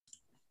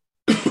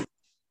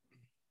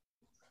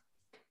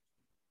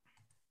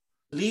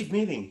Leave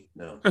meeting.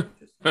 No.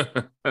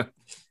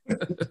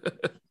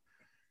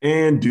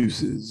 And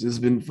deuces. It's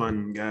been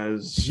fun,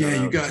 guys.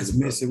 Yeah, you guys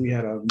missed it. We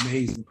had an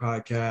amazing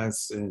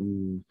podcast,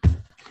 and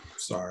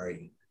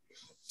sorry.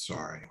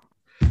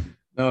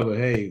 No, but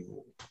hey,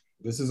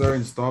 this is our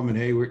installment.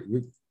 Hey, we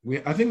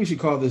I think we should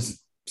call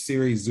this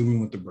series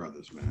 "Zooming with the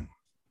Brothers," man.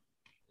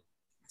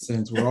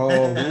 Since we're all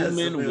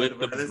zooming with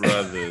the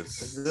brothers.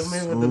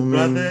 Zooming with the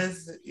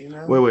brothers, you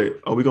know. Wait.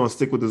 Are we gonna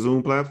stick with the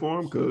Zoom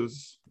platform?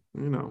 Because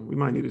we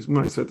might need this. We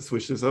might have to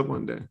switch this up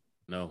one day.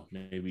 No,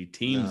 maybe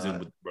Teams in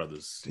with the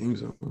brothers.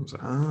 Teams up.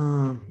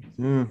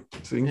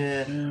 See?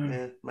 Yeah,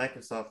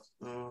 Microsoft.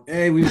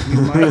 Hey, we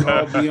might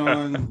all be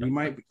on. We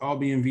might all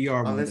be in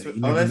VR. Unless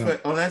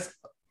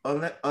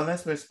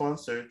we're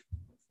sponsored.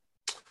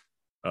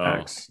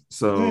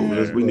 So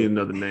we need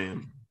another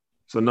name.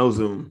 So no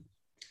Zoom.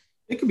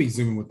 It could be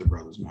Zooming with the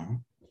Brothers,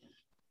 man.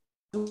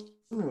 Zooming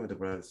with the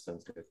Brothers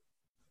sounds good.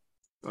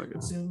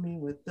 Zooming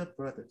with the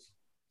Brothers.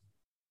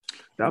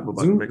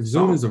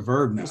 Zoom is a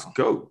verb now. Let's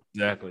go.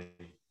 Exactly.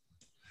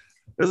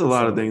 There's a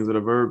lot of things that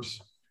are verbs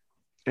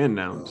and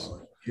nouns.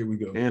 Here we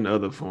go. And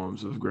other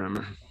forms of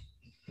grammar.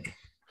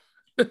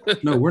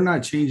 No, we're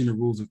not changing the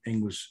rules of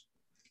English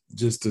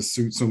just to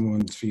suit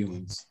someone's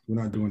feelings.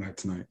 We're not doing that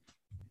tonight.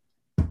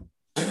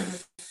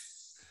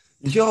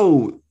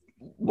 Yo,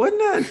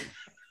 wasn't that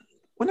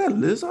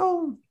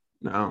Lizzo?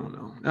 No, I don't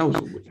know. I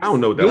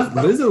don't know what that was.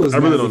 Lizzo is I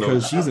really don't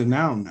because know. she's a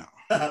noun now.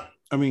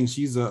 I mean,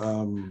 she's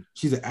an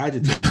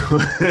adjective.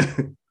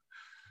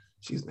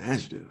 She's an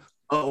adjective.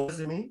 Oh, what does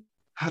it mean?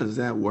 How does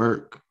that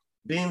work?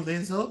 Being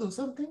Lizzo or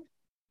something?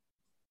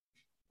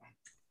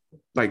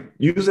 Like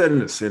use that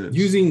in a sentence.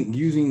 Using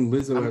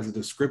Lizzo as a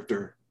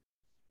descriptor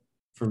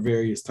for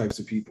various types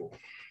of people.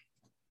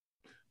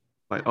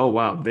 Like, oh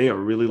wow, they are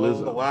really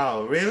Lizzo. Oh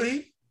wow,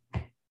 really?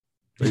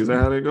 Is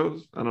that how that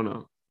goes? I don't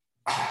know.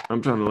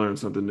 I'm trying to learn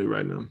something new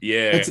right now.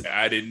 Yeah,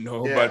 I didn't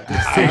know about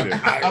this either.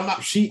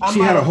 She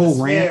had a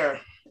whole rant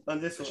on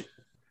this one.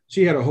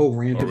 She had a whole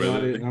rant about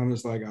really? it, and I'm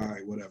just like, all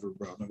right, whatever,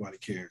 bro. Nobody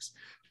cares.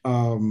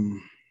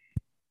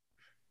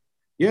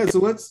 Yeah,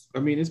 so it's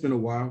been a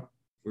while.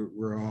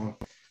 We're all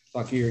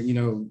like here,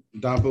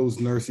 Dapo's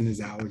nursing his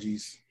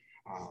allergies.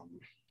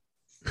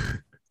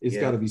 It's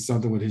got to be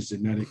something with his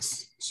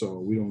genetics, so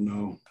we don't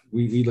know.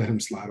 We let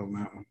him slide on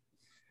that one.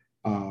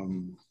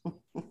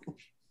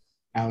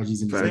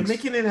 Allergies and We're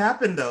making it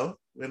happen, though.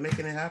 We're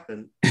making it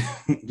happen.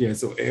 Yeah,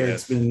 so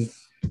Eric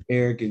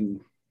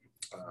and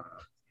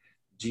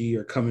G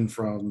are coming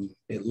from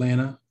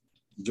Atlanta,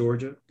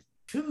 Georgia.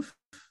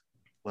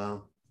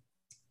 Wow.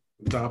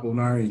 Dapo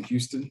and I are in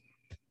Houston.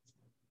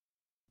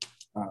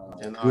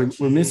 And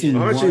we're missing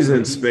Archie's one.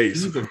 in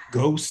space. He's a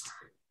ghost,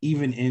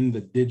 even in the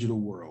digital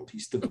world.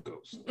 He's still a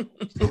ghost.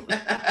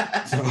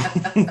 So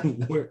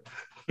we're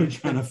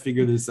trying to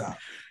figure this out.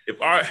 If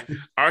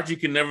Archie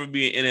can never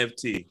be an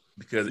NFT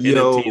because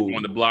NFT is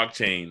on the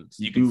blockchain,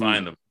 so you can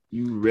find them.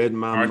 You read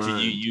my mind.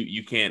 Archie,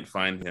 you can't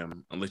find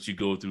him unless you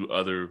go through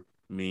other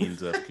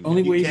means of communication.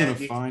 Only way you're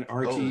gonna find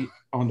Archie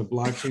on the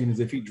blockchain is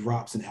if he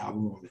drops an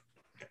album on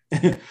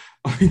it.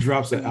 He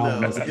drops an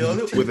album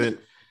with an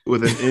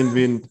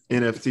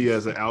NFT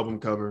as an album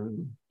cover.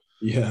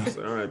 Yeah.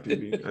 So, all right,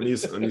 PB. I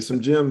need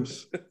some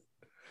gems.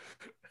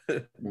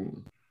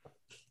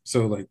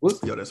 So like, what's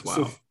that's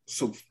wild.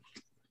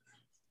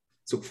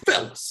 So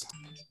fellas,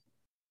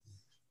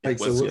 like,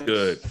 what's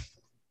good?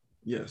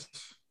 Yes.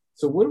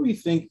 So what do we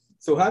think?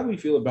 So how do we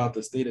feel about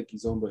the state of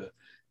Kizomba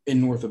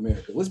in North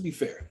America? Let's be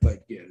fair.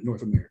 Like, yeah,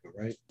 North America,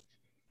 right?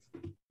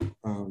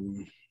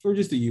 Or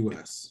just the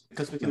U.S.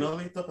 Because we can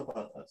only talk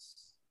about us.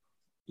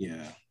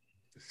 Yeah.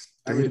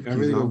 I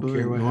really don't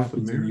care what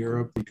happens in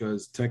Europe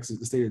because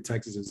the state of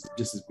Texas is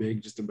just as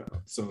big, just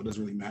about. So it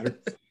doesn't really matter.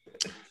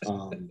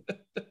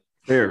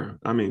 Fair.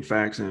 I mean,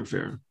 facts and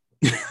fair.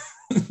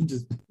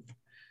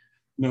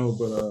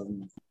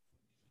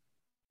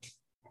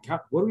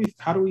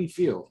 How do we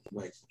feel?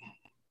 Like,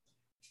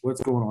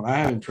 what's going on? I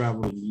haven't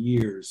traveled in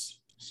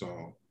years,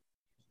 so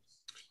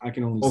I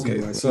can only see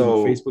what I see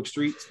on Facebook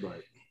streets,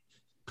 but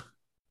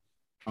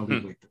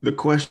the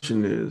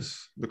question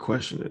is,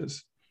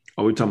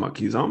 are we talking about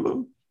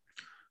Kizomba?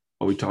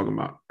 Are we talking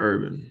about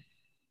urban?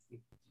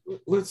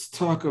 Let's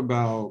talk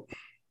about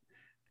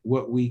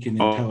what we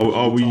can.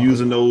 Are we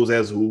using those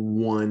as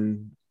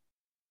one?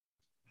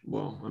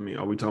 Well, I mean,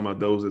 are we talking about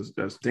those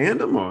as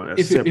tandem or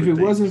as separate? If it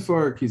wasn't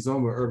for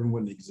Kizomba, urban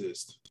wouldn't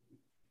exist.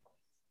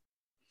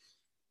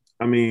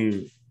 I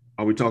mean,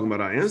 are we talking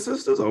about our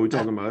ancestors or are we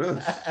talking about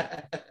us?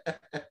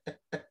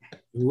 If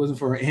it wasn't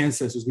for our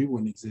ancestors, we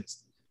wouldn't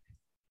exist.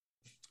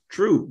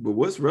 True, but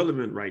what's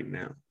relevant right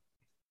now?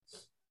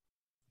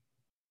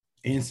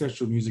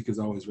 Ancestral music is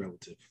always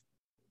relative.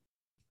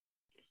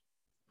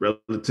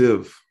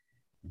 Relative.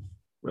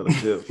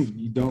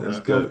 You don't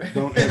ever.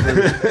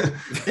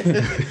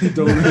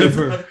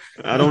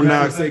 I don't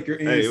knock.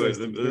 Hey, wait,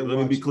 let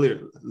me be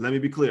clear.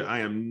 I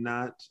am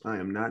not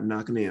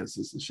knocking the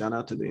ancestors. Shout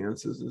out to the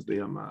ancestors. They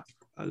are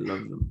I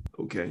love them.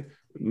 Okay.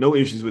 No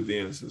issues with the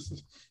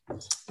ancestors.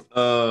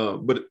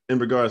 But in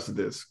regards to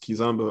this,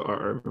 Kizomba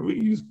or urban, we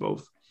use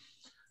both.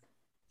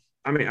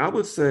 I mean, I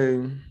would say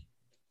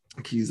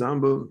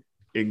Kizomba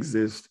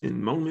exists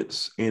in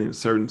moments and in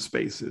certain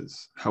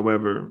spaces.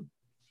 However,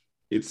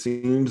 it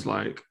seems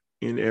like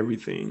in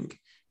everything,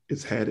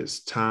 it's had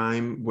its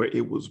time where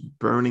it was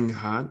burning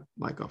hot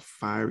like a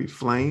fiery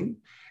flame.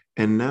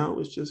 And now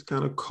it's just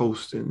kind of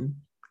coasting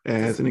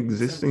as an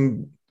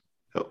existing.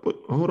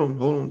 Hold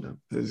on.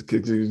 As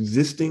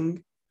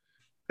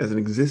an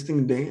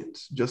existing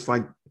dance, just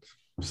like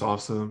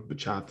salsa,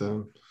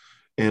 bachata,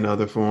 and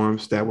other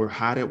forms that were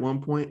hot at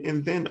one point,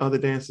 and then other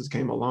dances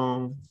came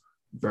along,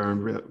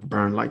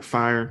 burned like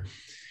fire,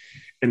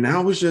 and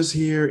now it's just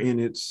here in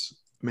its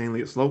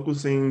mainly its local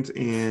scenes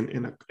and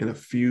in a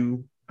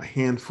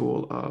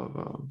handful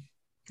of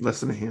less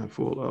than a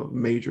handful of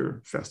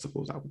major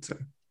festivals, I would say.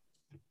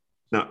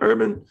 Now,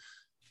 urban,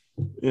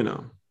 you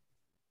know,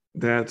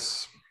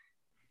 that's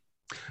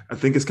I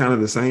think it's kind of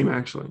the same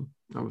actually.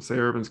 I would say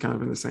urban's kind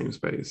of in the same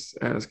space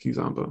as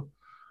Kizomba,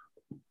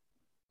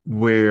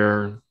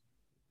 where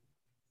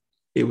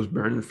it was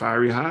burning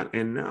fiery hot,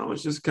 and now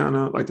it's just kind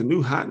of like the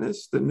new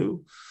hotness, the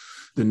new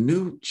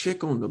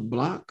chick on the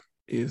block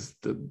is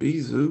the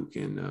Bizouk,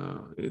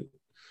 and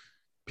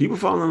people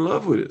fall in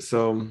love with it.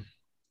 So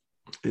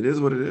it is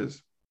what it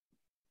is.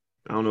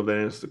 I don't know if that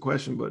answers the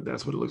question, but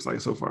that's what it looks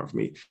like so far for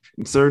me.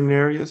 In certain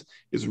areas,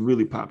 it's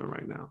really popping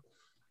right now.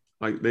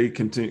 Like they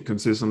continue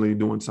consistently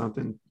doing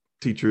something.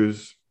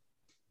 Teachers,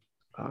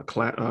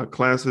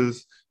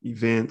 classes,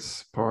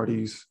 events,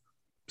 parties,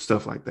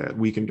 stuff like that,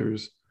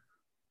 weekenders.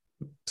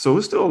 So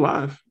it's still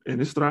alive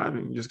and it's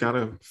thriving. You just got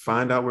to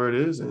find out where it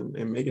is and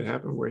make it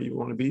happen where you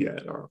want to be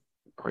at or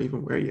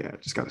even where you're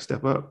at. Just got to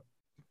step up.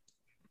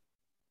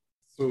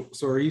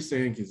 So are you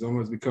saying it's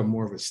almost become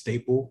more of a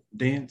staple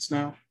dance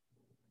now?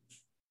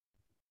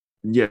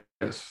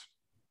 Yes.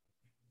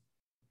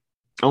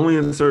 Only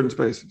in certain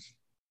spaces,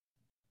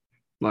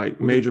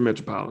 like major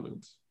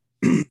metropolitans.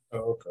 Oh,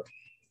 okay.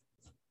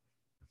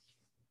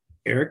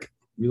 Eric,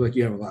 you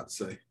have a lot to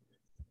say.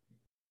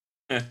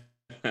 I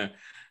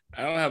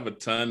don't have a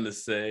ton to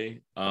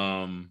say.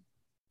 What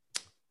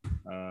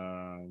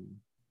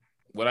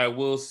I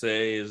will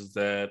say is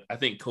that I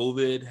think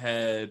COVID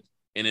had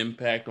an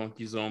impact on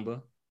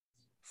Kizomba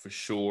for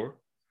sure.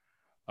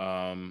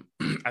 I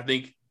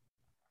think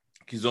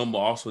Kizomba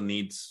also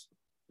needs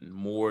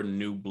more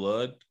new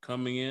blood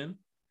coming in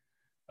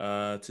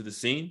to the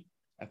scene.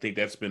 I think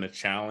that's been a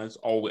challenge.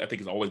 I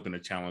think it's always been a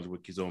challenge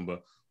with Kizomba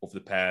over the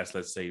past,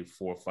 let's say,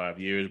 4 or 5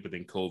 years, but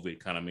then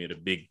COVID kind of made a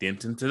big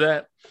dent into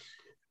that.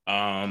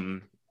 I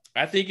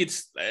think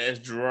it's, as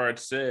Gerard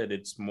said,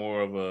 it's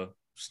more of a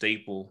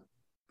staple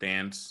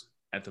dance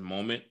at the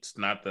moment. It's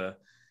not the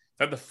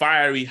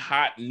fiery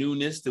hot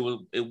newness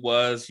that it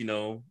was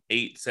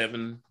 8,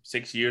 7,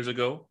 6 years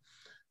ago.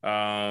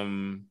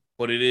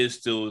 But it is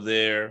still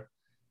there.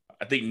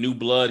 I think new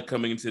blood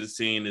coming into the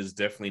scene is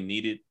definitely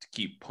needed to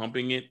keep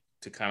pumping it,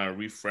 to kind of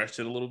refresh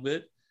it a little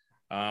bit.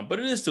 But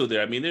it is still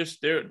there. I mean,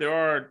 there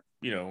are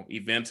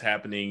events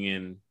happening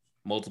in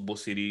multiple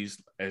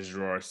cities, as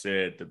Gerard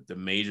said. The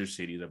major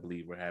cities, I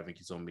believe, are having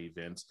Kizomba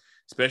events,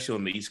 especially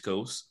on the East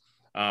Coast.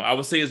 I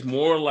would say it's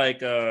more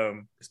like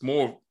it's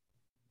more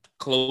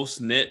close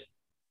knit,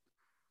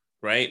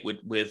 right?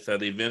 With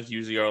the events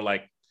usually are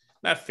like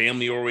not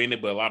family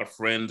oriented, but a lot of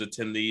friends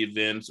attend the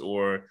events,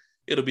 or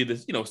it'll be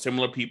this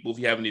similar people. If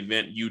you have an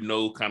event,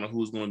 kind of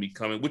who's going to be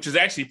coming, which is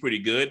actually pretty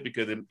good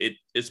because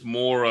it's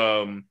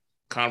more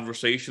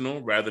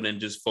conversational rather than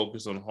just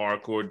focus on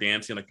hardcore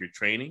dancing like you're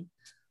training.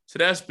 So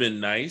that's been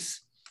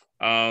nice.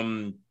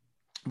 But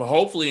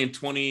hopefully into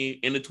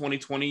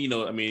 2020,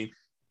 I mean,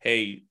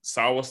 hey,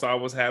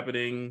 Sawa's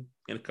happening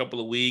in a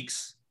couple of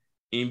weeks.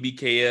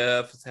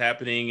 MBKF is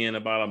happening in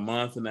about a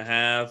month and a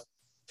half.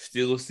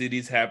 Steel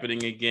City's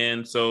happening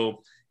again.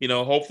 So,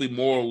 hopefully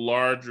more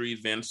larger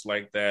events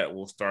like that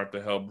will start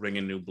to help bring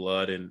in new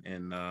blood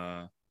and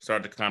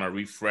start to kind of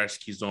refresh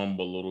Kizomba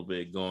a little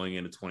bit going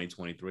into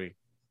 2023.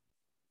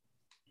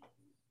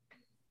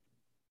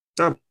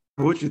 Tom,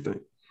 what you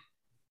think?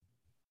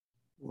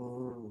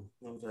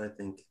 What do I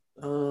think?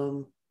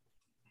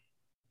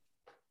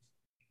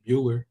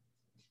 Bueller.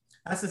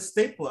 As a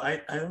staple,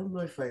 I don't know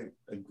if I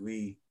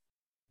agree.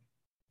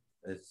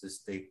 It's a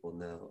staple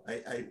now.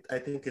 I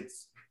think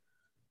it's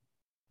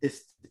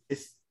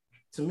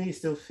to me it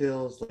still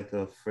feels like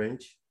a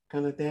French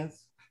kind of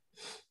dance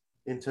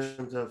in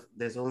terms of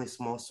there's only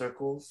small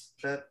circles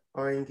that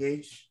are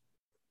engaged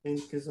in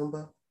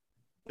Kizomba,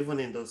 even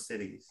in those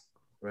cities,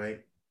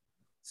 right?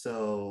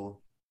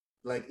 So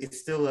like it's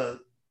still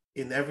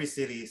in every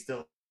city, it's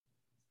still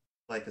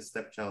like a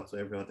stepchild to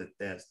every other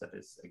dance that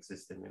is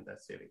existing in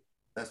that city.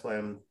 That's why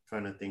I'm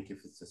trying to think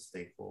if it's a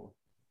staple.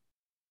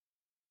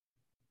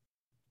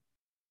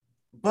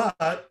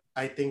 But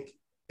I think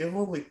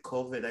even with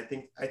COVID, I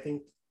think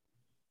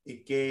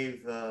it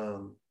gave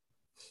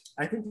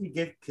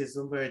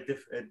Kizomba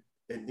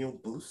a new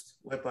boost,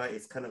 whereby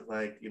it's kind of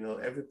like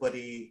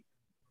everybody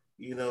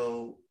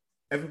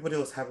everybody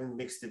was having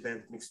mixed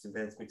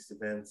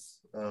events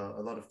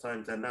a lot of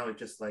times, and now it's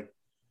just like,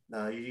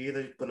 nah, you're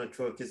either gonna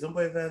throw a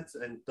Kizomba event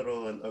and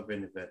throw an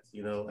urban event,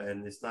 you know,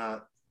 and it's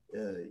not.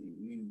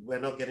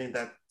 We're not getting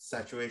that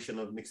saturation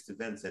of mixed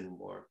events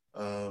anymore.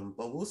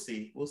 But we'll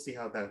see. We'll see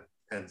how that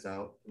pans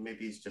out.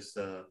 Maybe it's just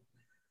the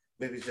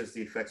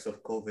effects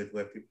of COVID,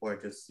 where people are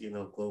just, you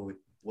know, going with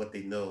what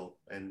they know,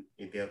 and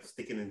they're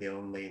sticking in their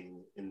own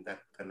lane in that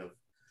kind of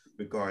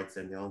regards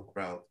and their own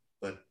crowd.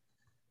 But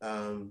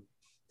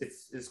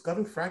it's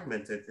gotten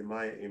fragmented in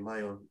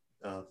my own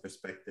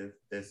perspective.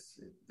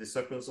 The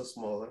circles are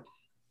smaller.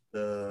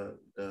 The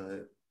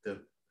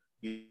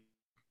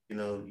you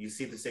know, you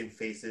see the same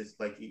faces,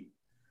 like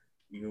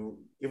you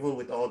even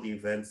with all the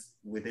events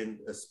within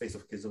a space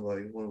of Kizomba,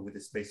 even with the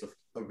space of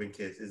Urban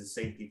Kids, it's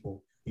the same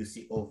people you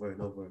see over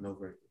and over and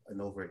over and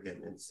over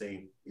again in the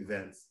same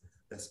events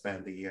that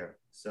span the year.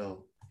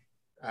 So,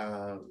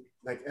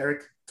 like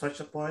Eric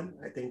touched upon,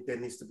 I think there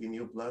needs to be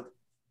new blood.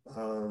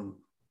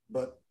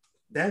 But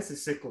dance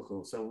is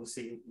cyclical, so we'll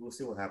see. We'll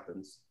see what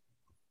happens.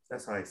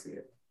 That's how I see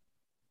it.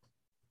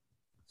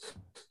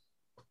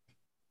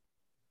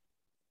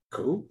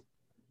 Cool.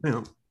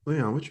 Now,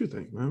 Leon, what you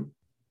think, man?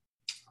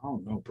 I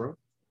don't know, bro.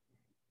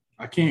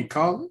 I can't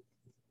call it.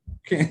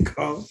 Can't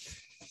call it.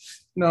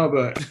 No,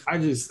 but I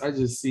just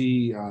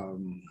see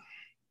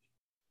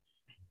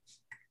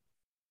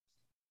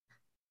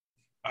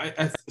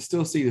I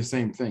still see the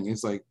same thing.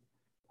 It's like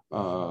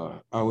I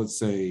would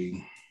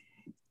say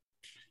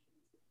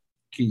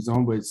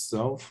Kizomba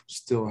itself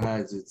still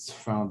has its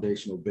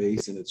foundational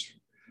base and it's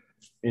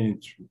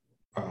in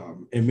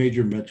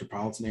major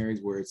metropolitan areas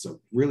where it's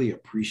really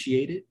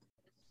appreciated.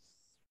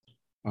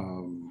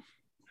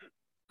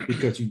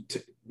 Because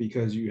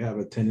you have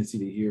a tendency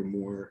to hear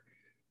more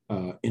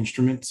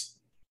instruments,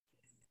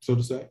 so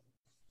to say,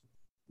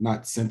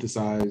 not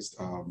synthesized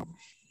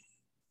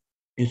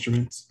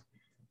instruments,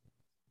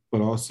 but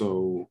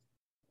also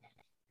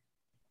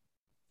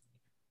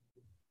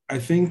I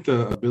think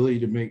the ability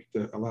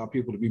to allow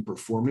people to be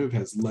performative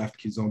has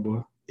left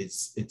Kizomba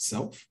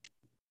itself,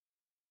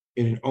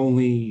 and it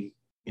only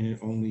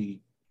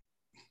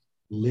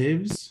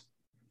lives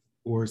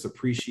or is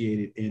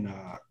appreciated in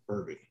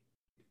urban.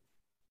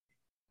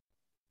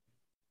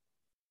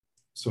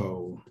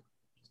 So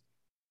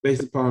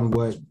based upon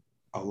what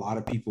a lot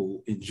of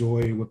people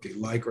enjoy, what they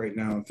like right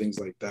now and things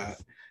like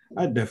that,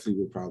 I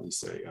definitely would probably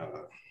say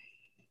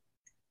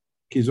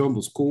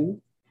Kizomba's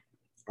cool.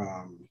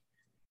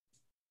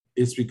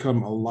 It's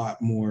become a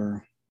lot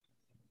more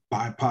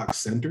BIPOC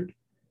centered.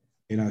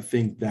 And I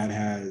think that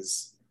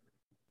has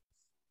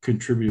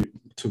contributed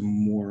to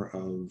more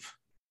of,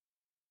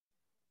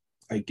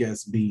 I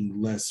guess,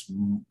 being less,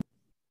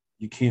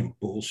 you can't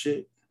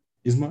bullshit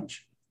as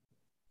much.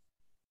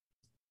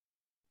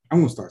 I'm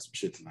gonna start some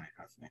shit tonight,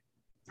 I think.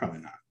 Probably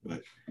not,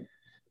 but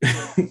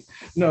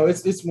no,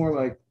 it's more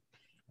like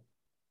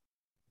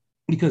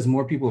because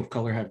more people of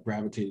color have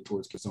gravitated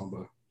towards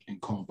Kizomba and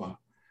Kompa,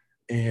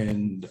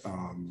 and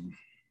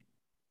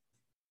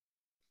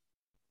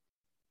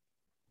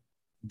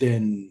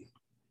then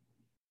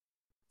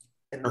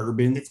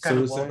urban, it's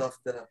kind so of to off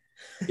the.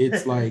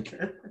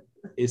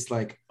 It's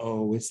like,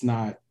 oh, it's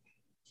not.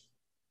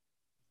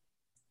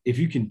 If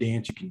you can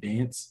dance,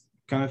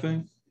 kind of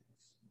thing.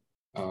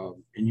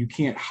 And you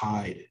can't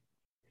hide it.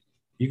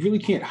 You really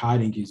can't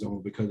hide in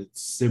Kizomba because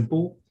it's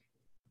simple.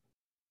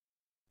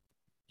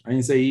 I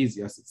didn't say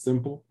easy, I said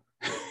simple.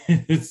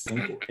 It's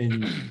simple.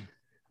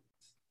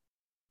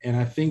 And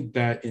I think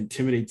that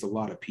intimidates a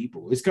lot of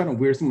people. It's kind of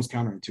weird, it's almost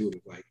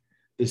counterintuitive. Like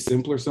the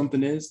simpler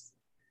something is,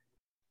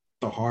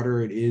 the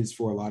harder it is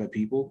for a lot of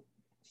people.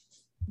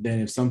 Then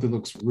if something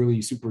looks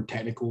really super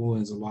technical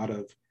and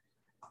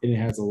it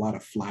has a lot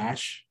of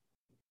flash,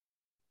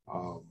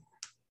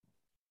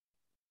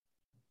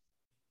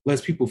 less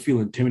people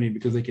feel intimidated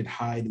because they can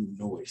hide in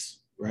the noise,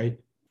 right?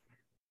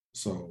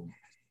 So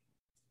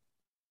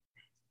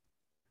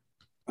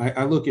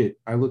I look at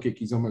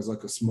Kizomba as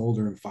like a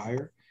smoldering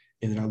fire,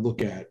 and then I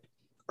look at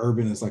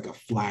urban as like a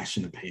flash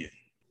in the pan.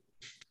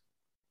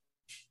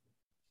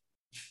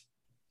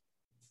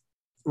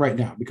 Right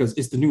now, because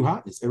it's the new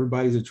hotness.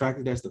 Everybody's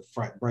attracted. That's the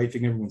bright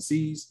thing everyone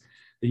sees.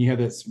 Then you have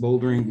that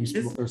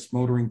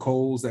smoldering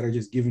coals that are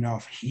just giving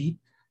off heat,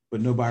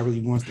 but nobody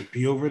really wants to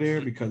be over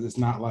there because it's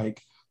not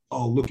like,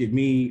 oh, look at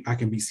me, I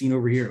can be seen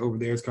over here, over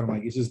there. It's kind of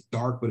like, it's just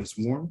dark, but it's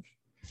warm.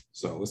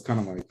 So it's kind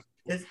of like.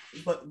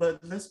 But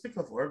let's speak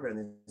of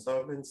urban. Is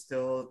urban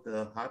still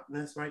the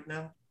hotness right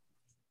now?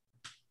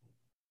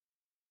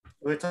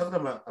 We're talking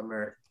about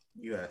America,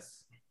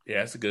 US. Yeah,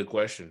 that's a good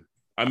question.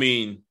 I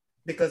mean,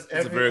 because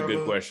it's a very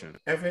good question.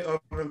 Every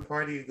urban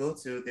party you go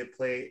to, they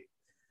play.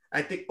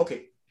 I think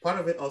part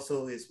of it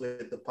also is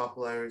with the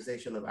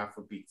popularization of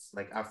Afro beats,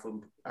 like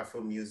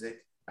Afro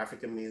music,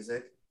 African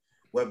music,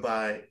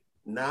 whereby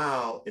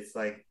now it's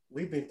like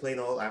we've been playing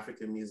all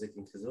African music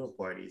in Kizomba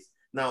parties.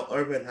 Now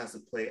urban has to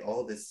play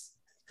all this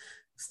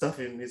stuff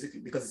in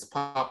music because it's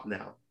pop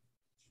now.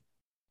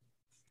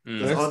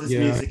 Because all this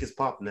music is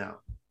pop now.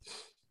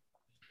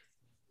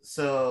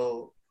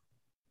 So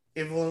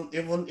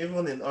even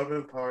in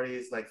urban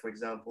parties, like for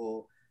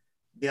example,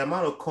 the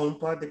amount of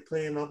compa they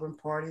play in urban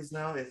parties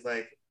now is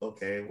like,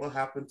 okay, what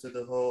happened to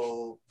the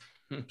whole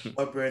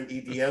urban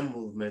EDM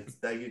movement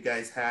that you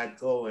guys had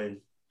going?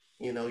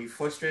 You know, you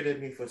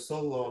frustrated me for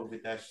so long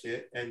with that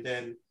shit, and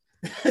then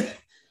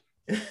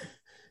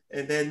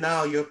and then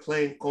now you're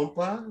playing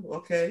compa.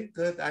 Okay,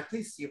 good. At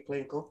least you're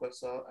playing compa,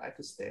 so I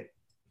could stay.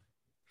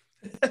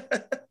 It's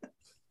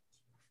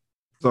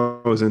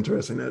always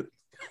interesting that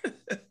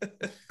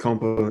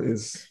compa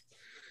is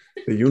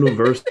the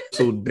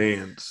universal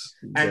dance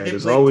And that they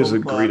is play always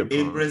agreed compa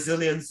in upon.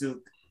 Brazilian Zouk.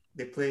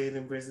 They play it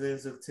in Brazilian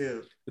Zouk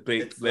too.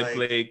 It's They like,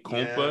 play yeah,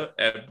 compa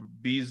at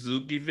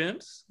Bizouk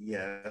events.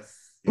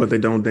 yes, But they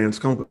yes. don't dance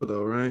compa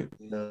though, right?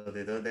 No,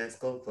 they don't dance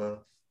compa.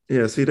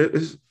 Yeah, see that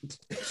is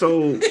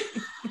so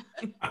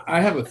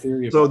I have a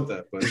theory So- about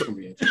that, but it's gonna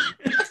be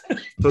interesting.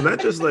 so that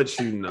just lets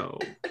you know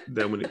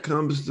that when it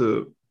comes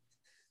to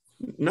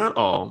not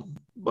all,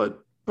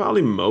 but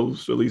probably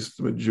most, or at least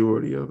the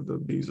majority of the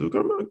Bizouk,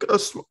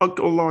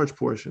 a large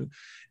portion,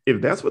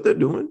 if that's what they're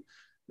doing,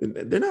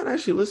 they're not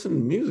actually listening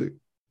to music.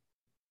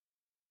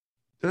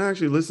 They're not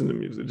actually listening to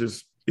music.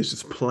 It's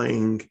just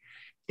playing,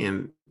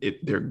 and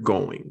they're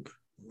going.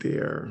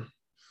 They're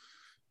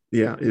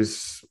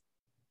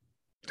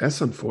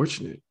that's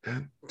unfortunate.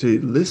 To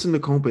listen to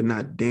compa and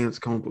not dance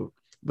compa,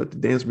 but to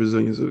dance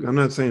Brazilian Zouk. I'm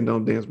not saying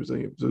don't dance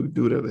Brazilian Zouk.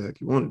 Do whatever the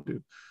heck you want to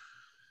do.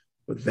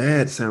 But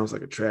that sounds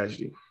like a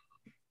tragedy.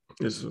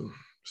 It's a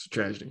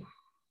tragedy.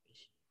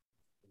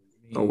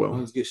 Oh, well.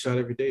 Ones get shot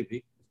every day,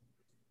 Pete.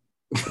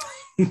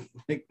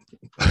 Like,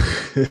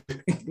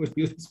 what do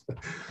you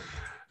expect?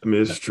 I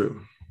mean, it's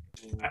true.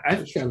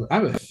 I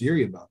have a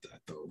theory about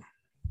that though.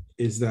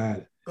 Is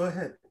that Go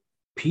ahead.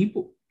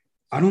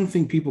 I don't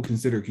think people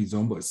consider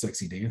Kizomba a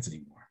sexy dance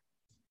anymore.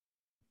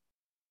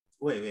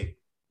 Wait,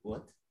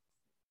 what?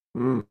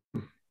 Mm. I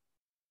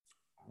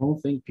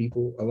don't think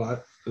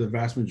the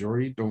vast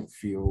majority don't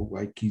feel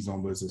like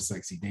Kizomba is a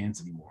sexy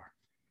dance anymore.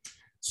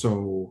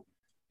 So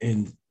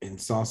in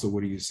salsa,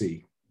 what do you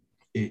see?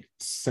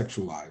 It's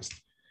sexualized.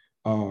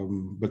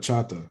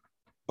 Bachata,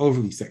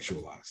 overly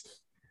sexualized,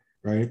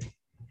 right?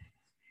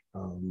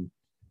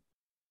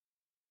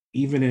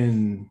 Even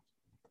in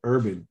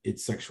urban,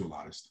 it's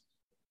sexualized.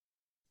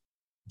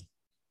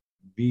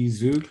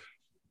 Bizouk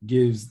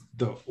gives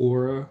the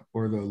aura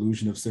or the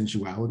illusion of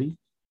sensuality.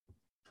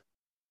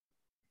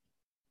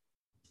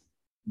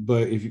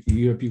 But if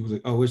you have people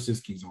like, oh, it's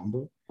just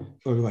Kizomba, or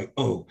they're like,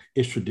 oh,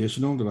 it's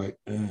traditional, they're like,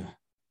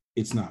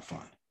 it's not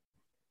fun.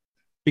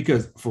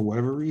 Because for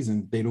whatever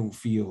reason, they don't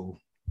feel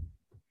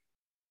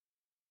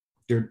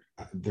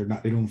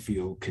they don't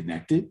feel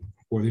connected,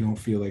 or they don't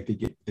feel like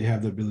they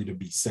have the ability to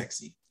be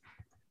sexy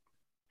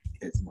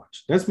as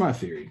much. That's my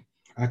theory.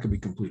 I could be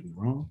completely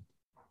wrong.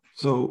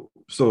 So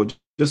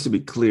just to be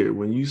clear,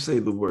 when you say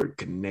the word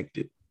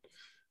connected,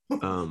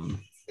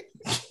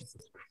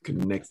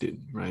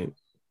 connected, right?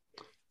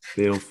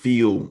 They don't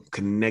feel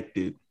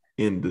connected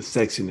in the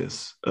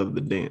sexiness of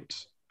the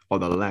dance or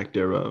the lack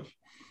thereof.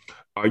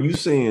 Are you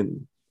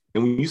saying,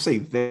 and when you say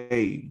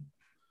they,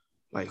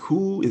 like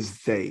who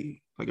is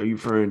they? Like, are you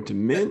referring to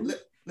men?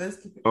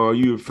 Or are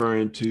you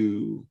referring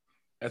to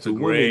That's a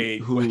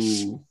great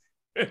question.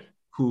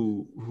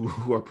 who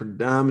are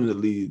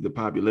predominantly the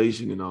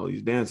population in all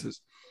these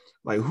dances?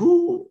 Like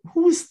who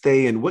is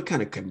they, and what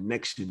kind of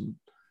connection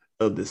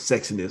of the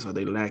sexiness are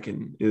they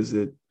lacking? Is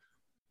it,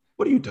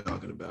 what are you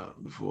talking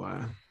about before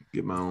I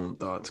get my own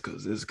thoughts?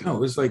 Because it's kind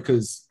No, it's like,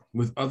 because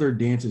with other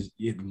dances,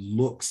 it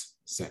looks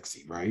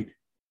sexy, right?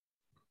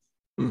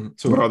 Mm-hmm.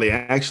 So, but are they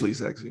actually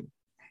sexy?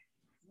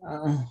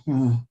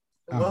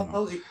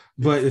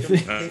 But if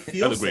that's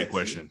a great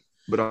question.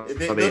 But are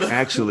they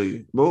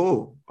actually?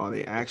 Whoa, are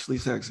they actually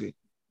sexy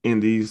in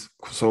these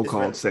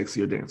so-called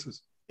sexier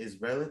dances? It's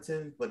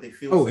relative, but they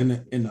feel. Oh, in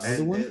the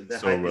other one,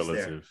 so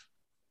relative.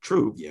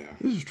 True. Yeah,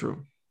 this is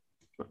true.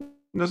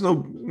 There's no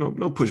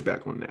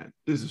pushback on that.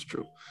 This is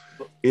true.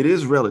 It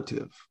is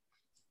relative,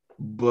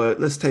 but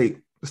let's take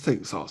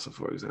salsa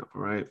for example,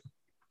 right?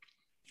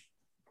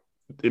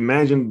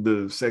 Imagine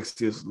the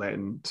sexiest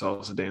Latin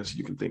salsa dancer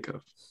you can think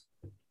of.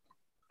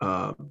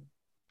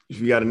 If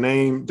you got a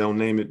name, don't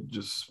name it.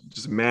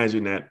 Just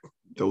imagine that,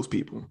 those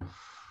people.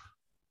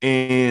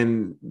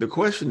 And the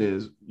question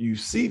is, you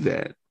see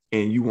that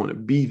and you want to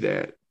be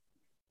that,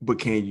 but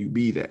can you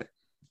be that?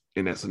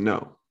 And that's a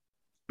no,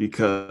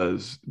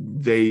 because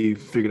they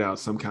figured out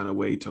some kind of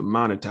way to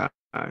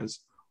monetize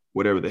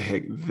whatever the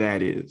heck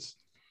that is.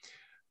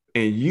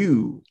 And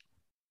you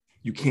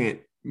can't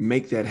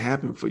make that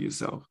happen for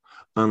yourself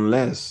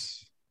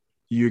unless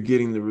you're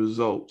getting the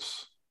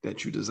results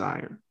that you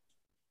desire.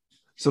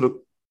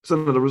 So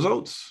the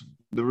results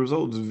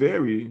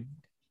vary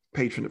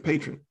patron to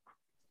patron.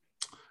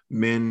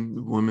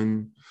 Men,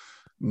 women,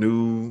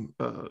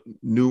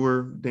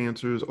 newer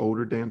dancers,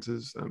 older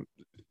dancers.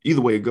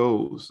 Either way it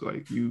goes,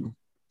 like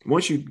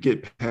once you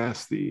get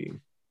past the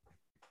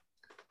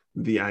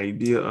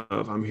idea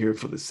of I'm here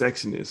for the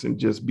sexiness and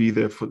just be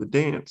there for the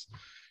dance,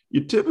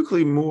 you're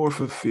typically more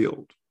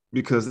fulfilled,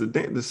 because the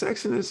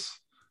sexiness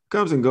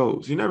comes and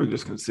goes. You're never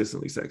just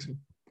consistently sexy.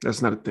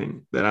 That's not a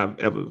thing that I've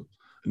ever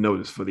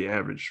noticed for the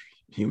average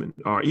human,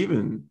 or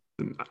even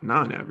the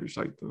non-average,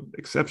 like the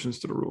exceptions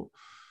to the rule.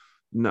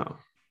 No.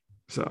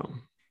 So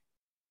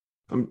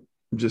I'm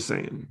just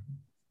saying,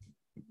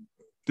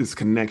 this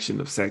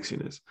connection of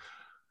sexiness,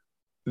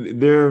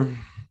 they're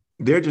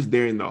just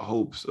there in the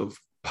hopes of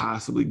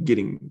possibly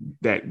getting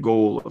that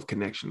goal of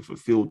connection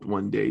fulfilled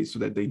one day, so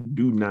that they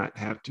do not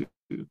have to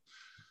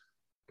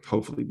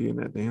hopefully be in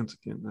that dance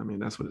again. I mean,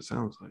 that's what it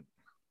sounds like.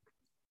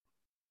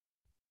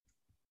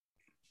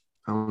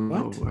 I don't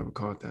know whoever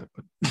caught that,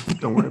 but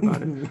don't worry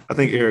about it. I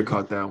think Eric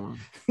caught that one.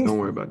 Don't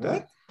worry about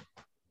that.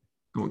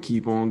 Gonna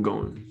keep on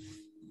going.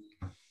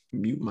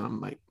 Mute my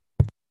mic.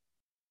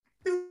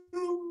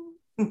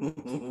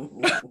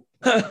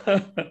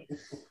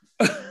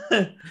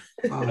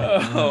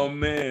 Oh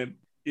man.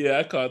 Yeah,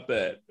 I caught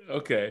that.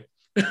 Okay.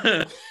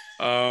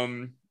 Let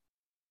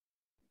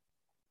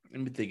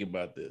me think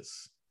about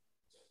this.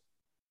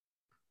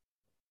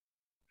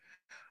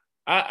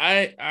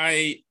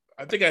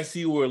 I think I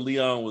see where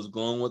Leon was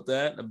going with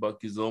that, about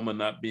Kizomba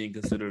not being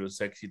considered a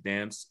sexy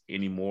dance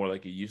anymore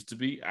like it used to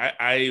be.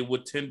 I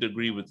would tend to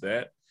agree with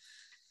that.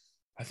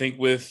 I think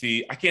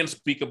I can't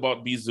speak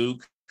about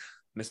Bizouk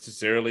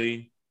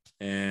necessarily,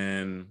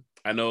 and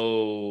I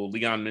know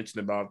Leon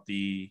mentioned about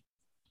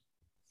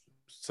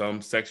some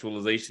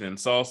sexualization in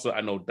salsa.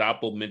 I know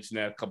Doppel mentioned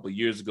that a couple of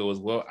years ago as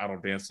well. I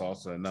don't dance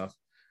salsa enough,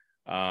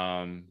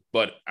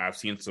 but I've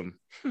seen some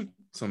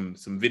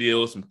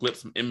videos, some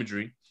clips, some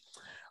imagery.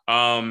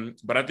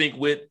 But I think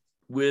with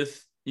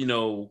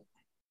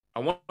I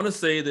want to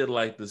say that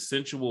like the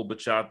sensual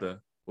bachata,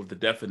 or the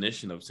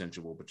definition of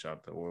sensual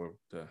bachata, or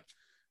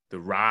the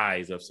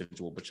rise of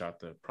sensual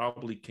bachata,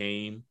 probably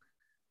came,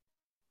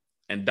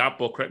 and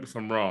Dapo, correct me if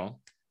I'm wrong,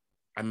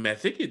 I mean, I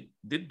think it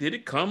did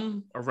it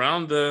come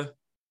around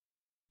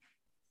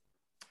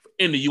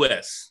in the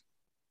US?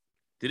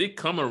 Did it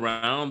come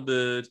around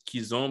the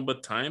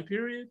Kizomba time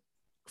period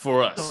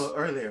for us? Oh,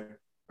 earlier.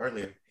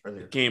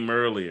 It came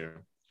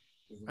earlier.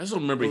 I just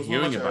don't remember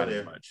hearing about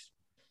it much.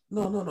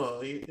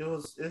 No.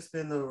 It's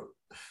been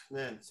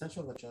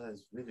sensual bachata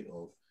is really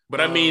old.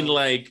 But I mean,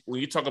 like,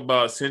 when you talk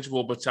about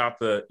sensual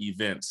bachata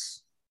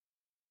events.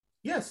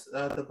 Yes,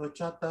 the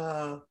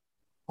bachata,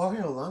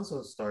 Jorge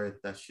Alonso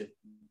started that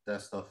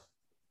stuff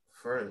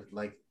first.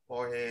 Like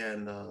Jorge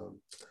and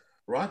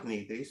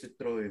Rodney, they used to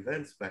throw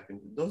events back in.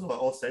 Those were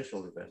all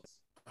sensual events.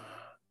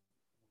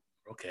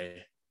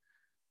 Okay.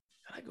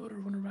 Did I go to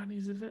one of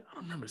Rodney's event? I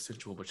don't remember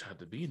sensual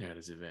bachata being at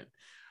his event.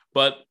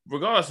 But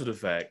regardless of the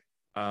fact,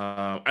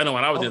 I know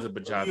when I was into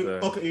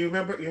bachata. You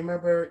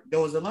remember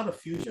there was a lot of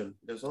fusion.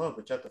 There's a lot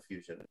of bachata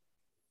fusion.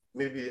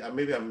 Maybe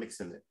I'm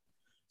mixing it.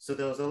 So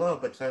there was a lot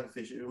of bachata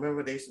fusion. You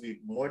remember there used to be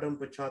modern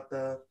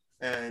bachata,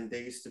 and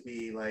there used to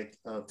be like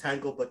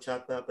tango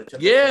bachata.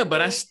 Yeah,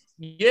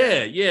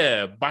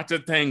 tango.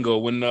 Bachata tango.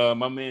 When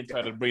my man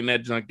tried to bring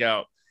that junk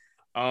out.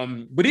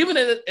 But even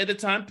at the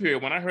time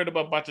period when I heard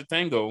about bachata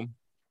tango,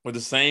 was the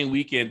same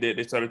weekend that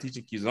they started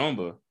teaching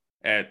Kizomba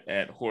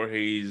at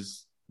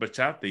Jorge's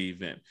bachata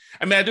event.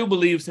 I mean, I do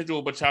believe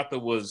sensual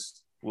bachata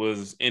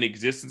was in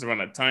existence around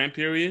that time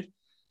period.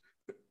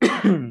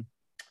 I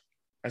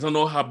don't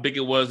know how big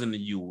it was in the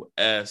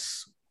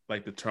US,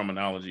 like the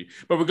terminology.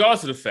 But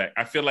regardless of the fact,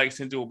 I feel like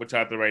sensual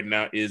bachata right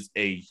now is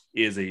a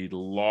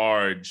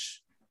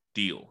large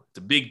deal. It's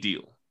a big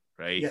deal,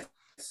 right?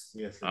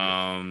 Yes.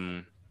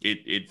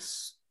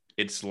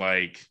 It's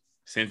like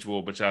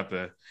sensual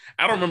bachata.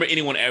 I don't remember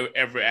anyone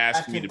ever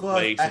asking me to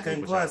play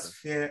sensual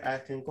bachata. I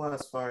can go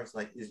as far as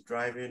like is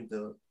driving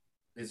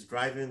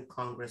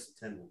Congress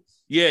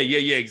attendance. Yeah,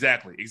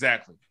 exactly,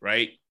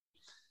 right.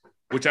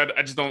 Which I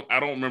don't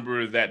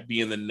remember that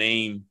being the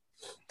name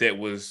that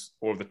was,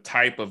 or the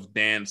type of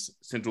dance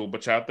sensual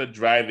bachata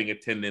driving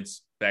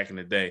attendance back in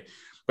the day.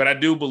 But I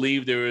do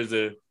believe there is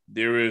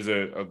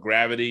a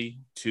gravity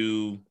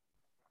to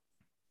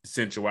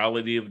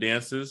sensuality of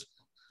dances,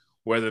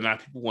 whether or not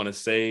people want to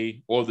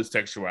say, or the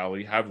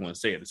sexuality, however you want to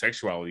say it, the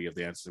sexuality of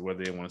dances,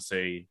 whether they want to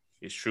say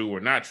it's true or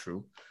not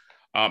true.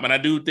 And I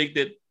do think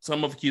that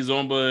some of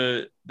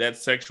Kizomba, that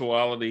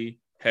sexuality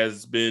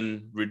has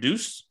been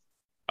reduced,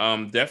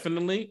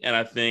 definitely. And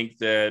I think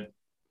that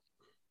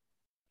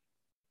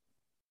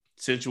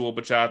sensual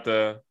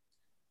bachata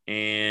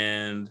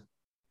and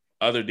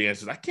other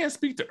dances, I can't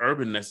speak to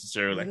urban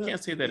necessarily. I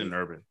can't say that in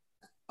urban.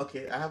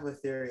 Okay, I have a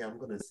theory. I'm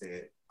going to say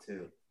it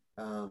too.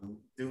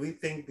 Do we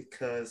think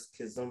because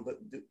Kizomba,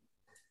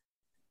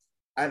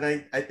 and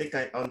I think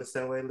I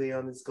understand where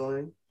Leon is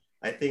going.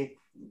 I think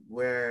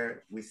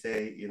where we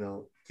say,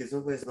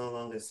 Kizomba is no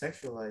longer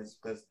sexualized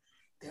because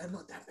there are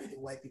not that many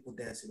white people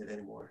dancing it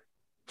anymore.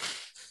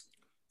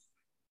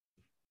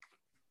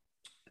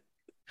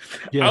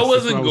 Yes, I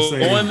wasn't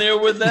going there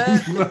with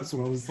that. That's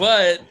what I was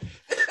saying. But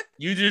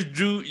you just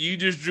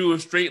drew a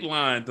straight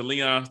line to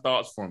Leon's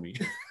thoughts for me.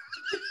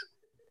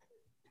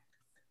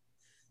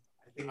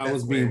 I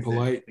was being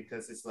polite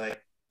because it's like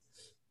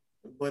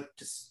but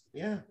just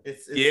Yeah,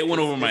 it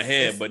went over my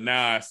head, it's but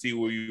now I see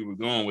where you were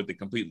going with it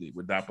completely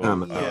with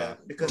Dapo.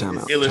 because Time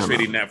it's out.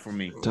 Illustrating that for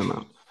me. Time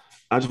out.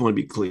 I just want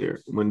to be clear.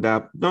 When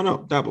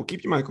Dapo,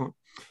 keep your mic on.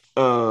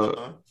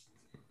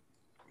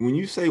 When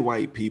you say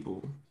white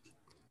people,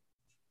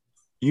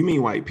 you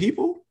mean white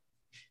people?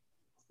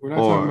 We're not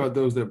talking about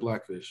those that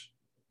blackfish.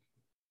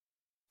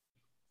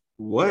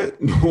 What?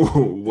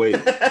 Wait.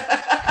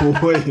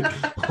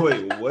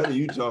 What are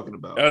you talking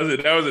about?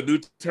 That was a new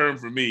term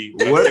for me.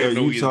 What are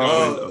you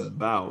talking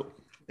about?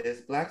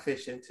 There's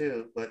blackfishing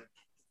too, but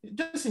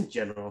just in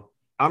general.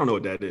 I don't know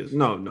what that is.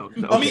 No.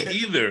 Okay. Me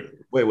either.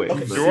 Wait.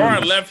 Okay.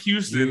 Gerard left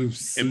Houston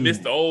and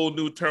missed the old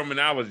new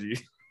terminology.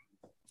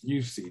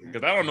 You've seen it.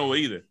 Because I don't know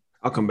either.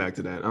 I'll come back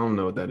to that. I don't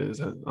know what that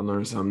is. I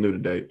learned something new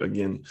today.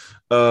 Again,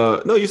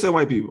 no, you said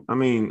white people. I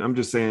mean, I'm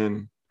just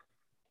saying.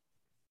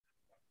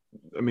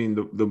 I mean,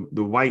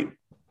 the white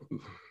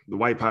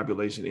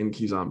population in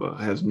Kizomba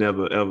has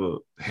never ever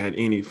had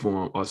any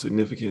form or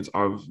significance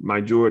of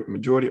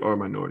majority or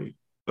minority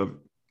of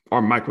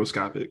or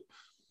microscopic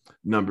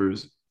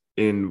numbers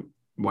in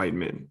white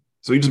men.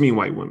 So you just mean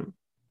white women.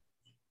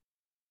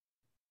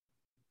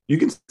 You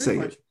can say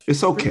it.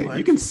 It's okay.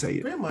 You can say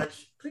it.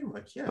 Pretty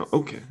much, yes. Oh,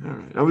 okay, all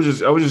right. I was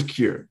just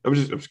curious. I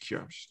was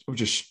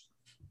just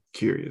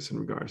curious in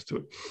regards to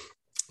it.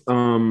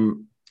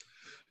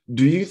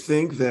 Do you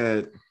think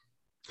that?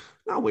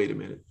 Now wait a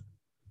minute.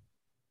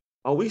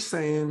 Are we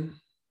saying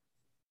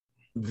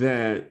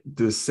that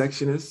the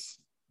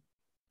sectionists,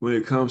 when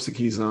it comes to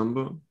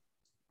Kizomba,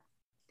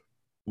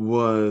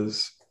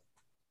 was?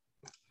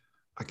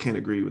 I can't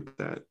agree with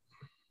that.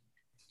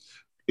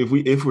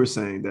 If we're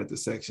saying that the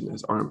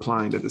sectionists are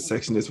implying that the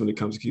sectionists, when it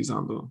comes to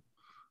Kizomba,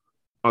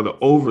 are the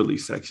overly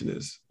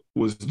sectionists,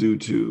 was due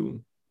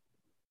to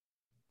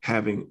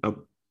having a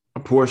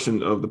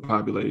portion of the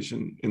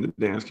population in the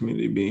dance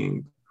community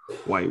being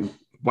white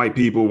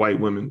people, white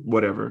women,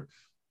 whatever.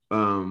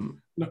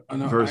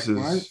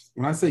 Versus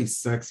when I say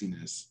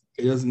sexiness,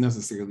 it doesn't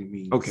necessarily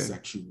mean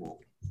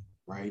sexual,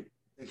 right?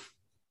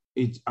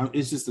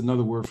 It's just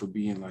another word for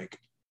being like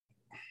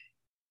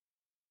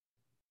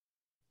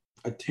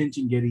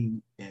attention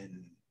getting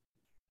and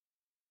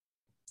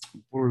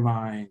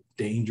borderline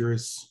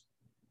dangerous.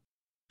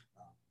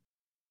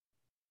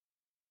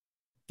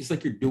 It's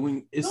like you're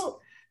doing it's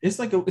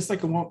like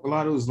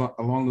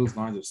along those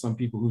lines of some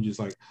people who just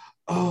like,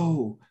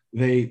 oh,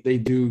 they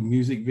do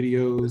music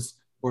videos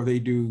or they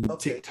do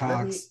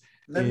TikToks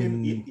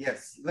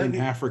in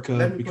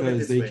Africa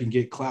because they can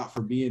get clout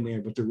for being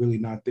there, but they're really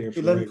not there.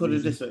 Let me put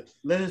it this way.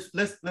 Let me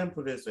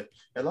put it this way.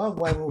 A lot of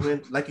white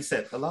women, like you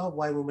said,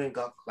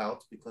 got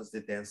clout because they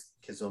danced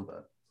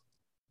Kizomba.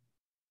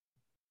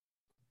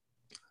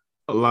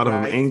 A lot of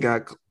them ain't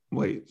got.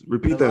 Wait,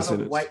 repeat that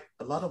sentence.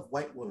 A lot of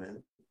white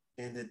women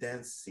in the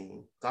dance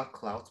scene got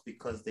clout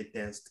because they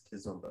danced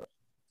Kizomba.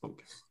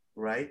 Okay.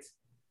 Right?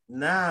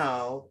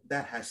 Now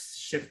that has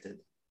shifted.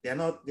 They're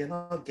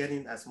not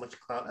getting as much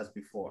clout as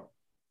before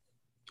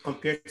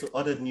compared to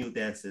other new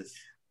dances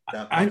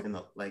that are popping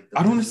up. Like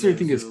I don't necessarily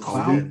think it's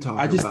clout.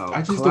 I just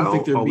don't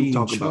think they're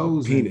being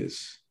chosen.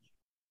 Penis.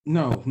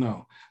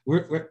 No.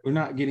 We're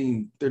not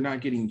getting. They're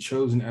not getting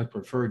chosen as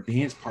preferred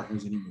dance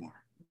partners anymore.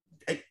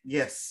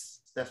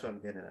 Yes, that's what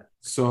I'm getting at.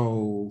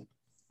 So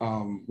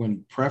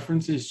when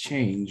preferences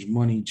change,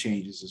 money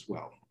changes as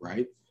well,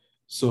 right?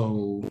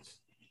 So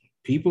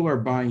people are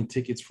buying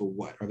tickets for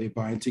what? Are they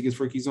buying tickets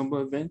for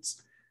Kizomba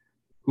events?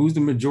 Who's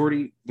the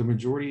majority? The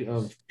majority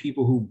of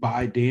people who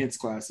buy dance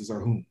classes are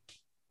whom?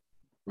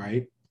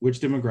 Right? Which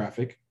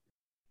demographic?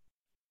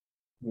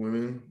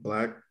 Women,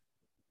 Black.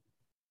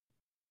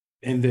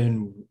 And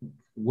then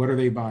what are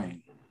they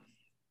buying?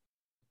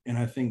 And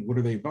I think what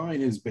are they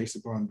buying is based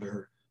upon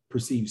their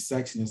perceived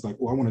sexiness. Like,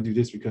 well, I want to do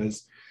this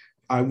because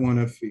I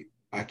want to.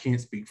 I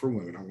can't speak for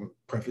women. I want to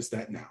preface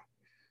that now.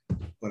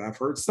 But I've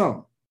heard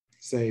some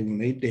say when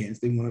they dance,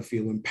 they want to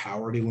feel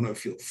empowered. They want to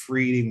feel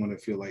free. They want to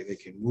feel like they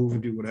can move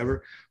and do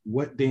whatever.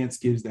 What dance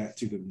gives that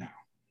to them now?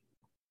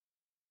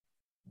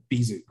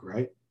 Zouk,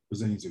 right?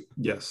 Brazilian Zouk.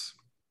 Yes.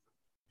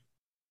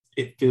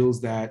 It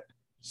fills that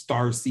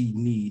starseed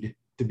need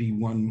to be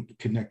one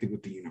connected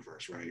with the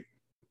universe, right?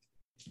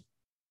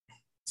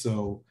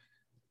 So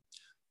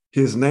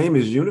his name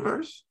is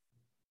Universe?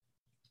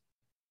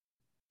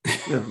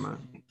 Never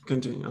mind.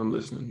 Continue. I'm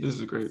listening. This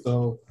is great.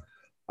 So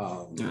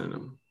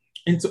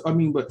and so I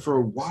mean, but for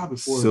a while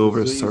before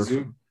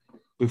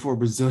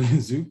Brazilian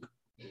Zouk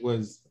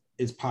was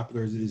as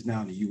popular as it is now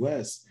in the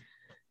US,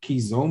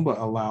 Kizomba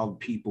allowed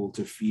people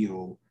to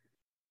feel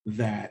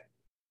that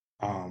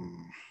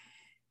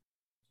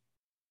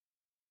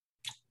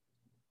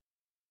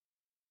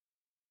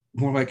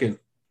more like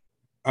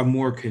a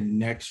more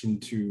connection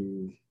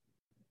to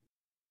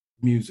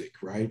music,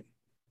 right?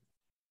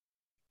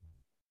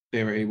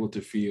 They were able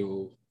to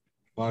feel,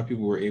 a lot of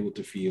people were able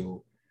to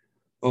feel,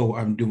 oh,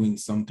 I'm doing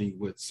something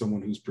with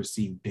someone who's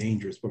perceived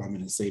dangerous, but I'm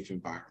in a safe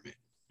environment,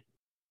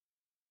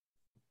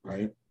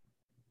 right?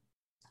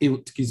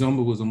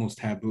 Kizomba was almost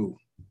taboo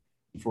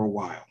for a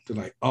while.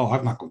 They're like, oh,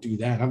 I'm not gonna do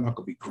that. I'm not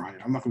gonna be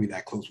grinding. I'm not gonna be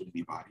that close with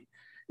anybody.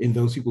 And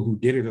those people who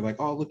did it are like,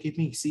 oh, look at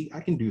me, see,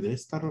 I can do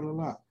this, da, da, da,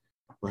 da.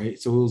 Right?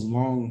 So it was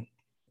along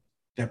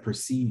that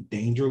perceived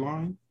danger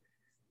line,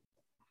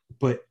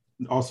 but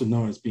also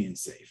known as being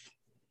safe.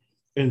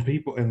 And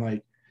people, and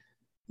like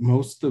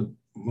most of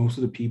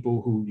the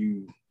people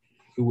who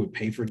would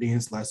pay for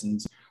dance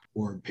lessons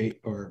or pay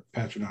or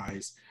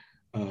patronize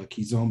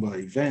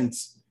Kizomba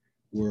events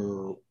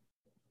were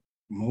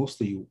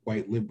mostly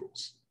white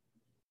liberals.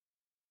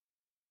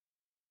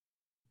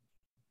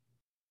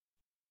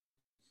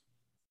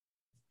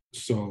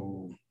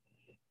 So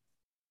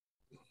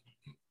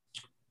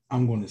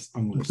I'm going to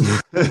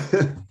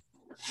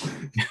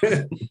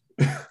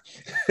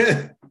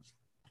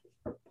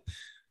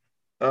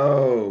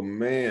Oh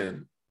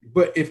man.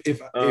 But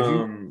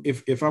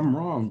if I'm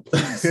wrong,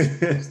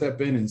 please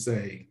step in and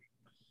say,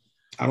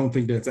 I don't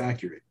think that's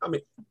accurate. I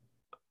mean,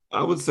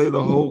 I would say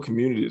the whole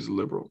community is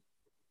liberal.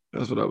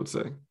 That's what I would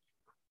say.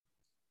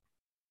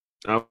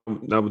 I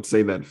would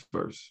say that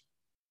first.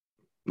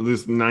 At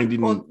least 90,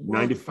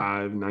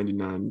 95,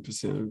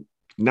 99%,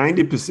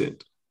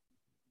 90%,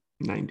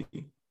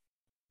 90,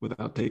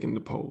 without taking the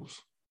polls.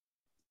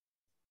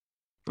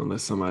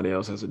 Unless somebody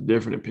else has a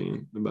different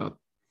opinion about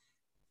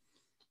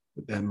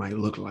what that might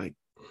look like.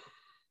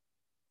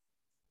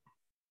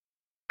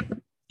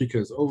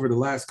 Because over the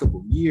last couple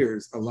of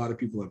years, a lot of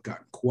people have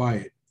gotten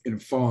quiet and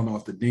have fallen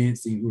off the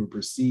dance scene who were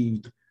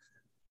perceived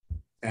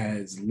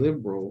as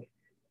liberal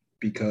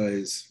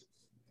because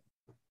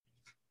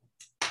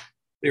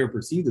they were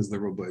perceived as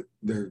liberal, but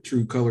their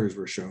true colors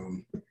were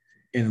shown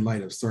in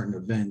light of certain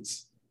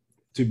events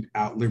to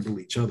out-liberal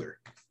each other.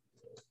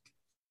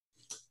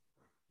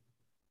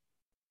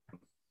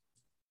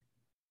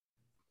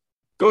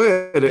 Go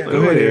ahead,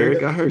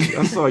 Eric. I heard you.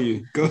 I saw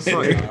you. Go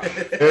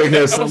ahead. Eric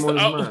has something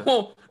on his mind.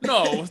 Well,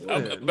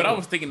 but I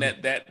was thinking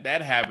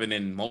that happened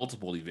in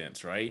multiple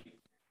events, right?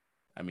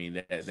 I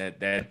mean,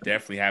 that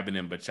definitely happened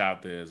in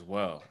bachata as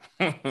well.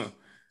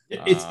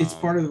 It's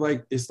part of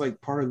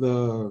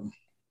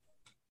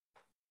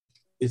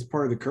it's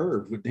part of the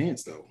curve with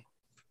dance, though.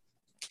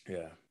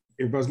 Yeah.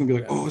 Everybody's gonna be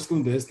like, oh, it's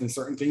doing this, and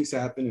certain things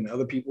happen, and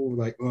other people were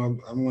like, oh, I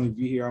don't want to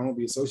be here, I don't want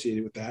to be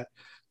associated with that.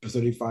 So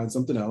they find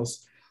something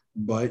else.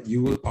 But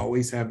you will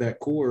always have that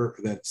core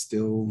that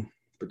still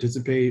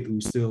participate, who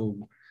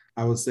still,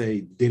 I would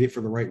say, did it for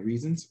the right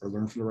reasons or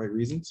learned for the right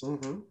reasons.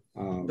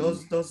 Mm-hmm.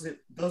 Those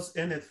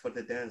in it for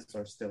the dance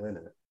are still in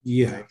it.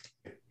 Yeah, right?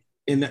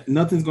 And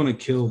nothing's gonna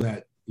kill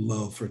that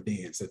love for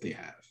dance that they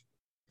have.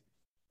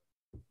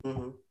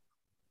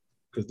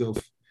 Because they'll,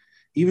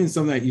 even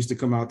some that used to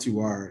come out to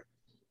our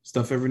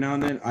stuff every now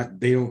and then,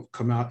 they don't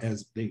come out,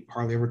 as they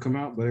hardly ever come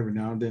out, but every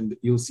now and then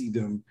you'll see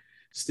them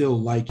still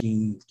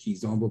liking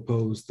Kizomba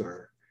posts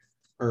or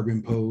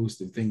urban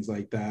posts and things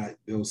like that.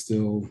 They'll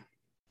still,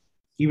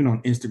 even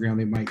on Instagram,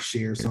 they might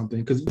share something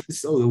because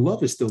so the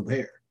love is still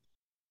there.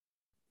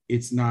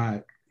 It's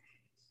not,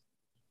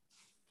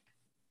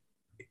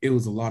 it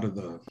was a lot of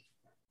the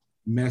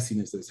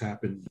messiness that's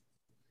happened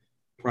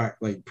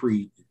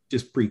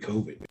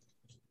pre-COVID.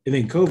 And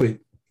then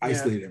COVID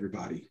isolated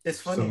everybody. It's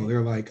funny. So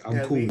they're like,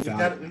 I'm cool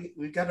without it.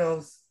 We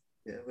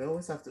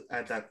always have to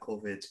add that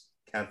COVID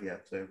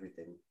caveat to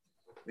everything.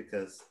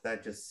 Because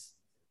that is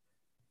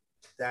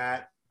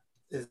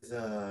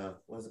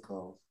what's it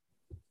called?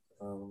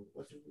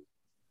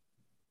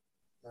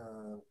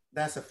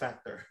 That's a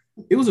factor.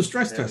 It was a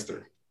stress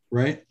tester,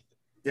 right?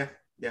 Yeah.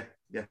 You're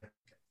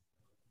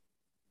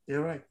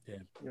right. Yeah,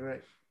 you're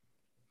right.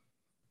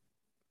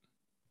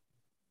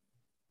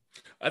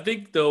 I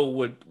think though,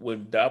 what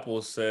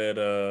Doppel said,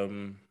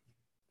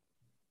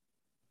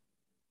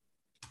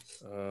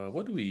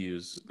 what do we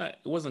use? It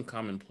wasn't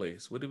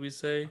commonplace. What did we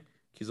say?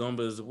 Kizomba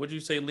is, what did you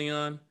say,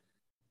 Leon?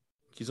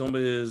 Kizomba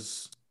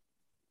is...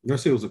 You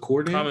say it was a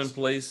core dance?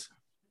 Commonplace.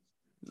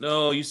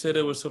 No, you said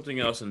it was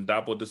something else, and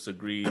Doppel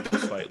disagreed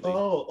slightly.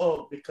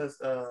 Because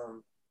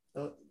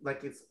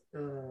like it's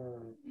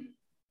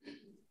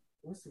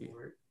what's the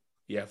word?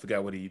 Yeah, I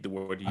forgot the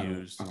word he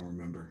used. I don't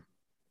remember.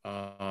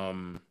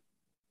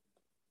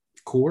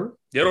 Core?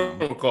 Yeah, I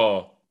don't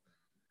recall.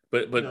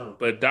 But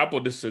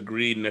Doppel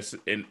disagreed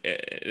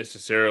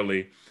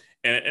necessarily.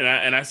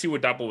 And I see where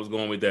Doppel was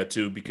going with that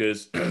too,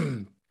 because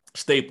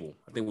staple,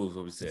 I think was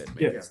what we said.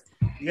 Yeah,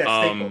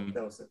 staple.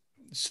 That was it.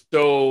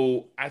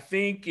 So I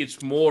think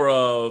it's more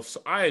of.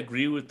 So I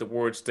agree with the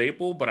word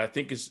staple, but I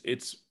think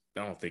it's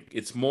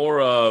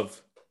more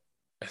of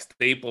a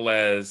staple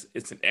as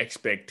it's an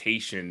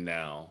expectation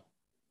now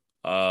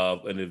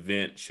of an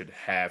event should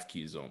have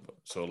Kizomba.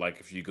 So like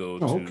if you go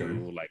to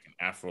like an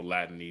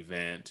Afro-Latin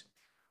event,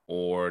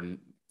 or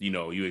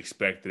you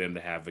expect them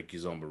to have a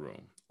Kizomba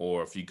room.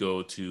 Or if you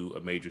go to a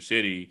major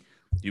city,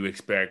 you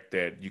expect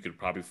that you could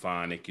probably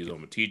find a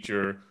Kizomba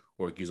teacher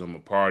or a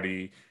Kizomba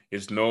party.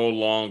 It's no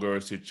longer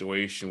a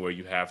situation where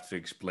you have to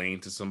explain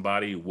to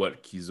somebody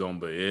what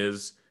Kizomba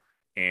is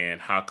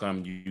and how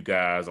come you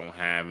guys don't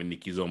have any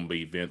Kizomba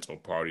events or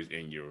parties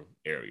in your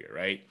area,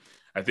 right?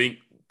 I think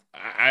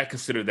I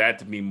consider that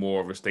to be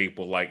more of a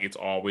staple. Like it's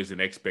always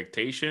an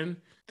expectation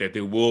that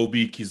there will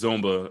be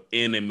Kizomba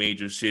in a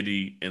major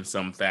city in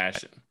some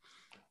fashion.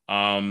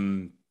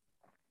 Um,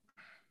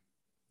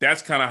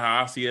 that's kind of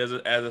how I see it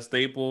as a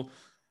staple.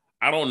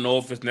 I don't know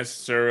if it's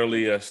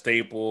necessarily a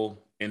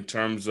staple in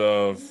terms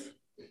of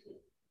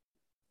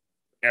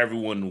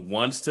everyone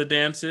wants to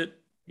dance it,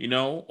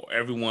 or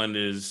everyone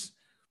is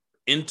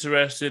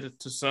interested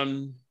to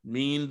some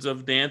means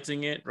of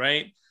dancing it,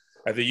 right?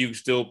 I think you can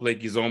still play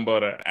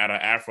Kizomba at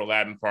an Afro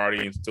Latin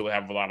party and still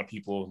have a lot of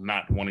people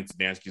not wanting to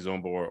dance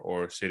Kizomba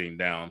or sitting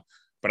down.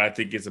 But I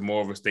think it's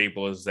more of a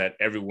staple is that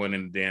everyone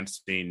in the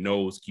dance scene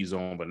knows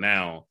Kizomba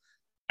now.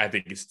 I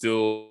think it's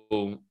still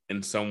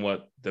in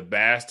somewhat the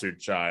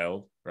bastard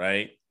child,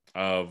 right,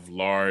 of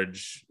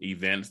large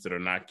events that are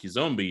not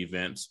Kizomba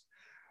events.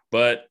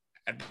 But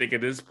I think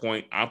at this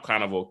point, I'm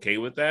kind of okay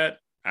with that.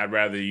 I'd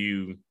rather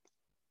you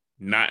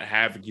not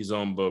have a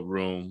Kizomba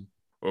room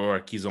or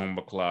a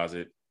Kizomba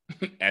closet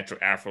at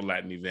your Afro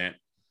Latin event.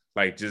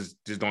 Like just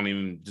don't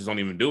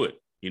even do it.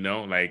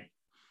 Like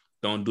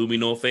don't do me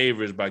no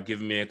favors by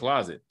giving me a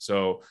closet.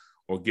 So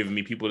or giving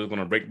me people that's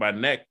gonna break my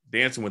neck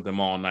dancing with them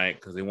all night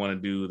because they want to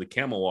do the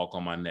camel walk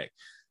on my neck.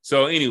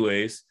 So,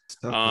 anyways,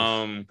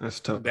 that's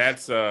tough.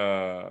 That's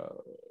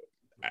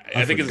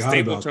I think it's a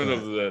staple in terms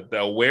of the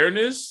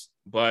awareness,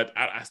 but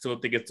I still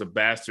think it's a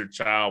bastard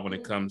child when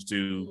it comes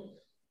to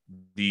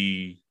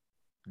the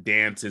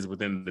dances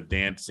within the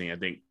dancing. I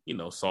think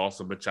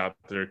salsa, bachata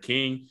are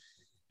king,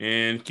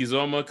 and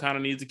Kizomba kind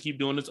of needs to keep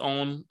doing its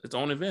own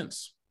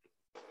events.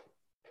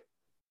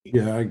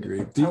 Yeah, I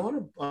agree. I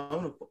want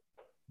to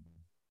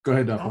go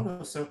ahead, I Dapo. want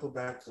to circle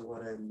back to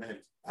what I meant.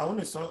 I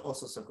want to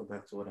also circle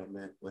back to what I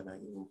meant when I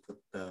even put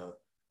the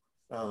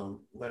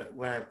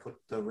where I put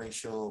the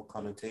racial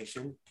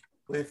connotation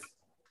with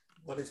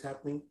what is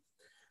happening,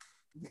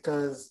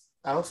 because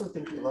I also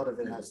think a lot of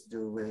it has to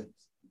do with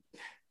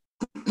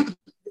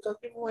because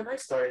even when I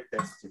started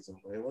dancing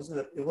Kizomba,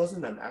 it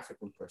wasn't an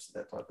African person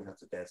that taught me how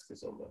to dance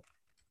Kizomba.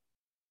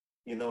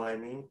 You know what I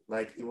mean?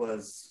 Like it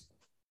was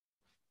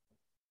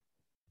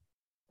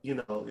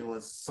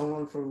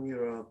someone from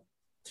Europe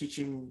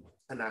teaching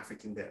an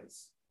African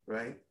dance,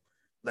 right?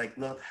 Like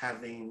not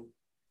having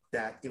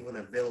that even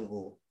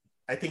available.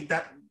 I think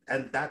that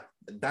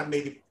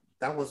made it,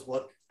 that was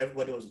what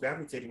everybody was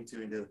gravitating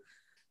to in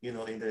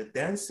the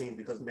dance scene,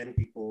 because many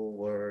people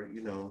were,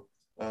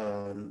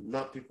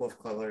 not people of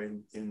color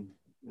in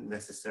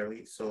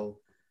necessarily. So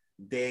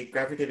they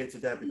gravitated to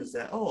that because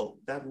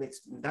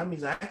that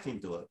means I can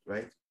do it,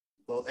 right?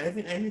 Well,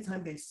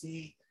 anytime they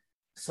see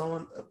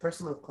a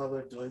person of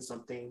color doing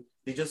something,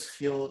 they just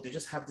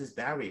have this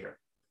barrier.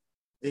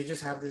 They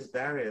just have this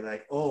barrier,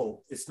 like,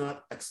 oh, it's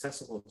not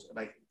accessible.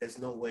 Like, there's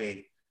no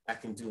way I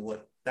can do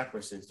what that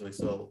person is doing.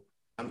 So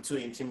I'm too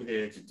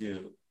intimidated to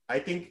do. I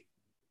think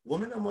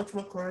women are much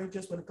more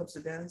courageous when it comes to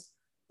dance,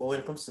 but when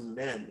it comes to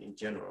men in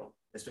general,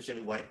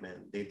 especially white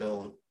men, they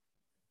don't.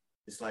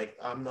 It's like,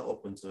 I'm not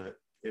open to it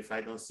if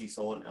I don't see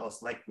someone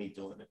else like me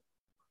doing it.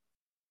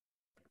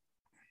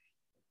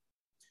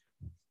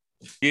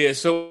 Yeah,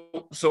 so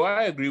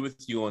I agree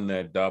with you on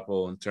that,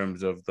 Dapo, in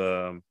terms of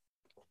the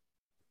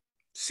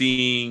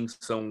seeing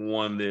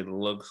someone that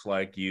looks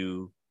like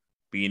you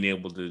being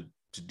able to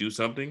do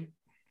something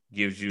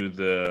gives you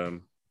the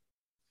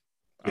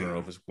I don't know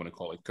if it's going to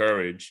call it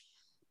courage,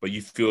 but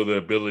you feel the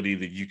ability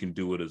that you can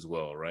do it as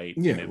well, right?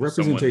 Yeah, and if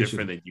representation. Someone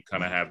different, that you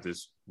kind of have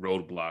this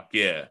roadblock.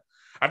 Yeah,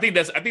 I think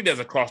that's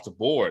across the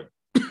board.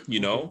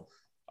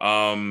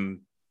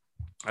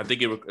 I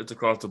think it's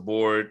across the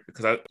board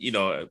because I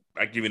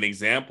give you an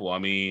example. I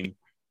mean,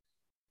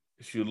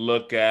 if you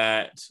look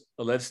at,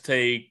 let's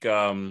take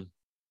dancing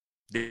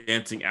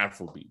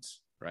Afrobeats,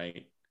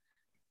 right?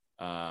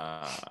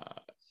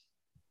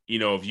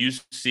 If you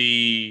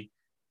see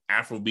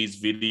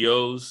Afrobeats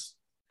videos,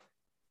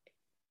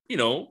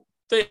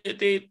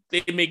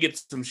 they may get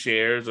some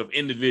shares of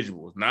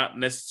individuals, not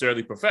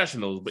necessarily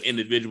professionals, but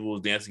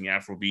individuals dancing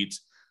Afrobeats,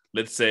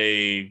 let's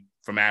say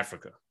from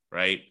Africa,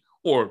 right?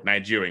 Or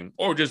Nigerian,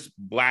 or just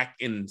black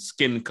in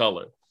skin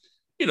color.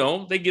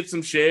 They get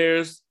some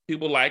shares.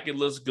 People like it,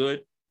 looks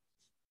good.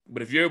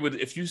 But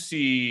if you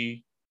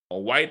see a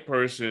white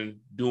person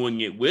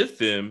doing it with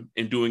them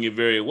and doing it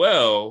very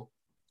well,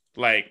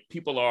 like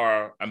people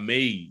are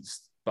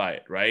amazed by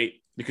it, right?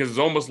 Because it's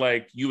almost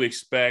like you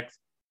expect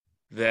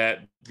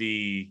that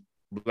the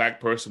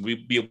black person will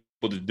be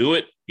able to do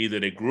it.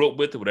 Either they grew up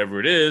with it, whatever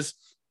it is,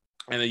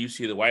 and then you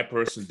see the white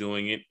person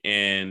doing it,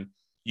 and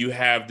you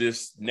have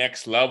this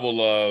next level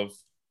of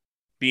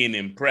being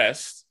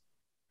impressed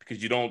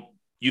because you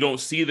don't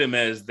see them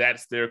as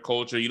that's their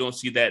culture. You don't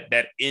see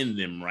that in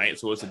them, right?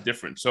 So it's a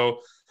difference.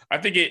 So I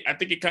think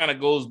it kind of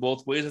goes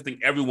both ways. I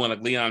think everyone,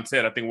 like Leon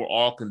said, I think we're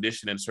all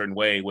conditioned in a certain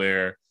way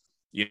where,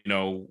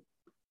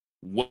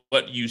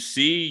 what you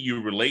see,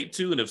 you relate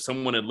to. And if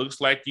someone that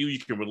looks like you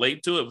can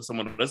relate to it. If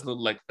someone doesn't look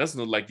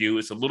like you,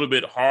 it's a little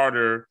bit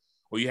harder,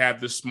 or you have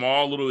this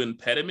small little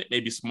impediment,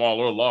 maybe small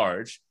or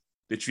large,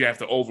 that you have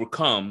to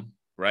overcome,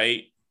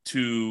 right,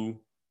 to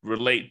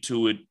relate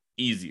to it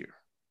easier.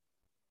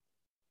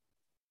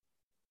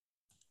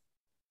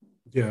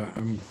 Yeah,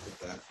 I'm with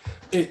that.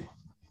 It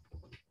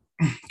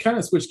kind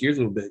of switched gears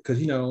a little bit because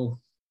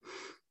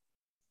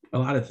a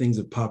lot of things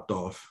have popped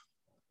off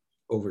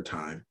over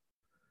time.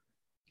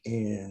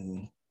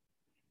 And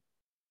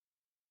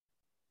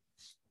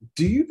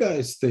do you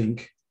guys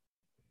think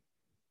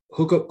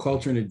hookup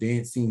culture in the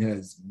dance scene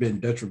has been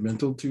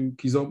detrimental to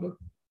Kizomba?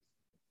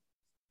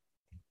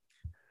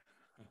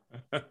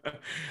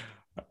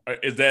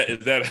 Is that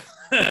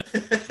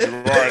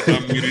Gerard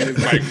unmuted his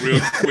mic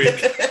real quick?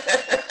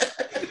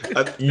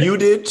 You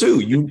did too.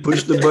 You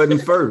pushed the button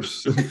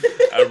first.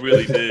 I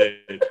really did.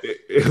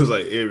 It was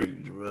like Eric.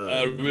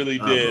 I really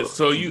did.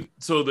 So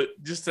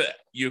just to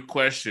your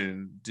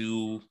question,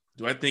 do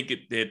I think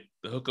that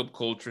the hookup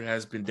culture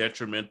has been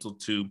detrimental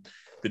to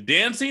the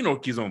dancing or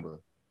Kizomba?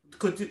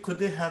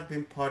 Could it have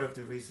been part of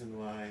the reason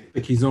why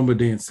The Kizomba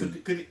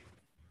dancing?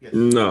 Yes.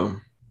 No.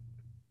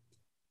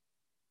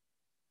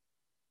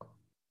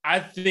 I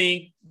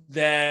think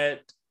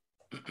that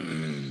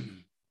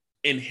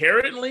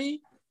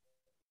inherently,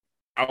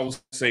 I will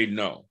say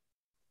no,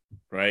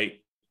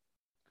 right?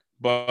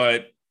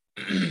 But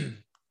because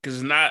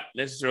it's not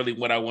necessarily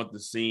what I want the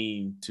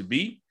scene to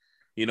be.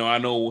 You know, I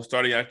know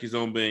starting out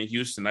Kizomba in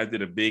Houston, I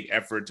did a big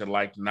effort to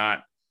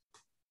not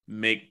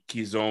make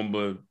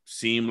Kizomba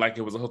seem like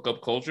it was a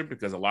hookup culture,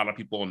 because a lot of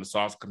people in the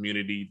salsa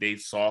community, they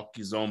saw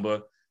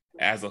Kizomba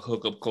as a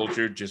hookup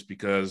culture just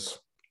because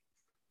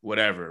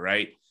whatever,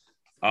 right?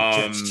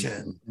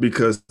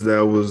 Because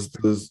that was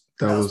the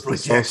salsa.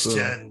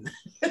 projection.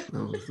 That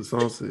was the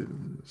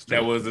salsa.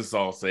 That was the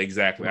salsa,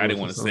 exactly. I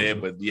didn't want to say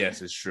it, but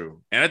yes, it's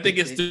true, and I think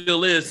it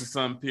still is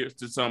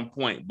to some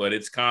point. But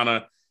it's kind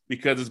of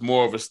because it's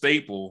more of a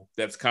staple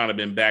that's kind of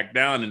been backed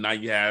down, and now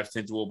you have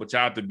sensual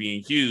bachata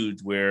being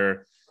huge,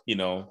 where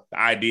the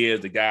idea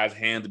is the guy's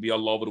hand to be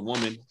all over the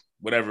woman,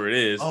 whatever it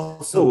is.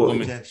 Also,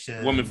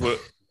 projection. Woman for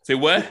say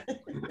what?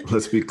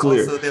 Let's be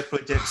clear. Also, their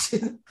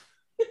projection.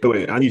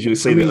 Wait, I need you to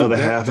say the other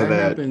half of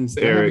that. Happens,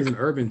 Eric. that happens in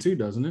urban too,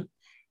 doesn't it?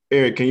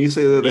 Eric, can you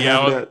say the other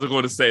half of that? I was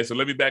going to say. So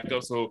let me back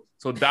up. So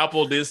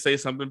Doppel did say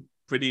something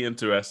pretty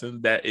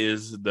interesting. That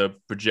is the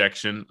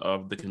projection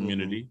of the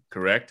community,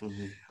 correct?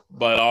 Mm-hmm.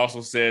 But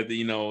also said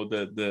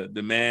that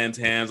the man's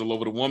hands all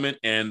over the woman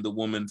and the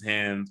woman's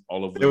hands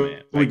all over the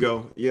man. There we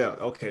go. Yeah.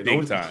 Okay.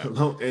 Big time.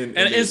 And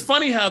it's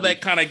funny how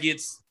that kind of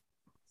gets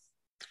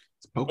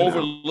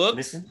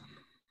overlooked.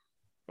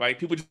 Like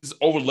people just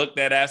overlook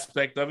that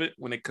aspect of it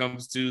when it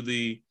comes to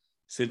the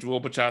sensual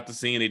bachata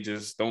scene. They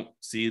just don't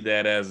see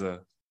that as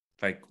a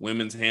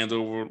women's hands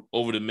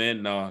over the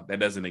men. No, that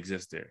doesn't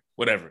exist there.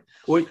 Whatever.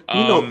 Well,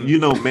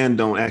 men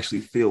don't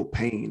actually feel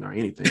pain or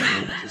anything.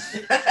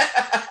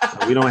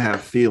 We don't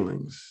have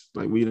feelings.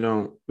 We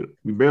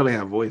barely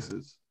have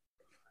voices.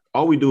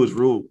 All we do is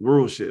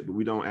rule shit, but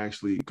we don't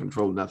actually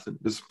control nothing.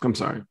 I'm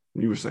sorry,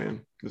 you were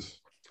saying because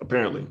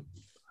apparently,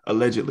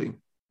 allegedly.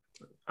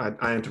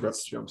 I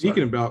interrupted you. I'm sorry.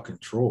 Speaking about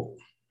control.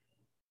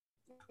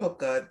 Oh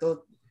God! Don't.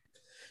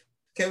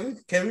 Can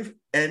we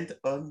end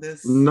on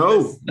this?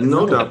 No,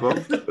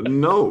 Dapo.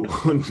 No.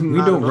 We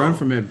don't run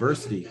from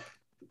adversity.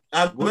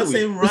 I'm not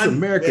saying run. It's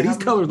America. These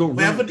colors don't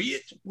run.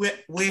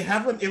 We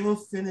haven't even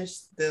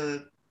finished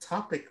the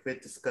topic we're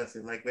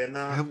discussing. We're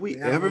not. Have we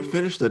ever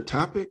finished the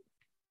topic?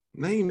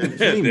 Name one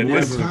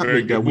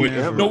topic that we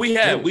ever. No, we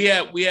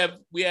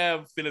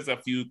have finished a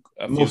few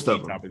most of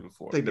them topics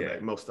before. Take that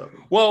back. Most of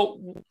them.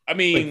 Well, I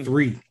mean,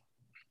 3.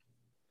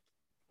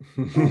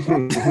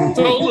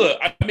 So look,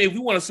 I mean, if we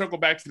want to circle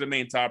back to the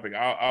main topic,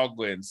 I'll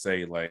go ahead and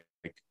say wait,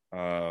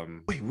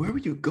 where were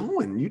you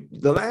going?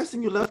 The last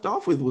thing you left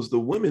off with was the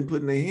women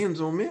putting their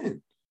hands on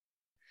men.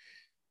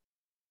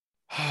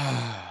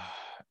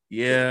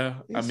 Yeah,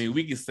 I mean,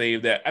 we can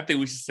save that. I think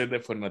we should save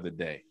that for another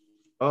day.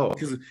 Oh,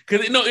 because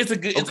it's a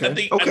good.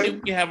 Okay. I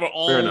think we have our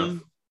own.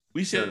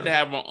 We should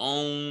have our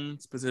own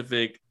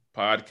specific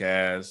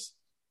podcast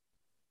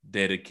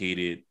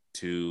dedicated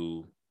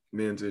to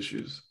men's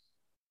issues.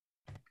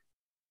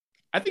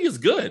 I think it's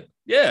good.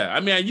 Yeah,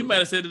 I mean, you might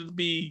have said it'd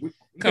be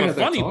kind of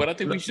funny, but I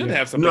think we should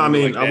have something. No, I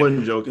mean, I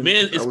wasn't joking.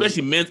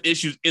 Especially men's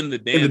issues in the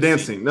dance. In the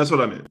dance scene. That's what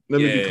I meant. Let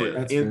me be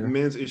clear.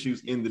 Men's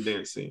issues in the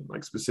dance scene,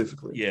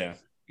 specifically. Yeah.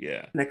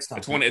 Next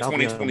time.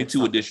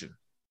 2022 edition.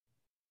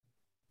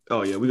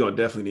 Oh yeah, we're gonna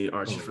definitely need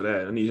Archie for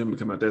that. I need him to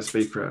come out that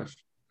spacecraft.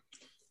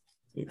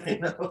 I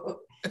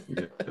know.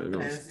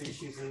 Dance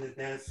issues in the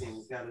dance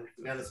scene.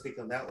 We gotta speak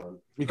on that one.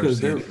 Because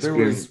there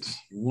was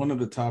one of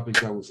the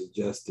topics that was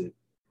suggested.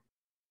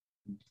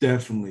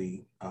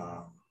 Definitely.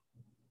 I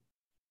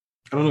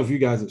don't know if you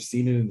guys have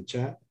seen it in the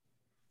chat,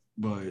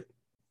 but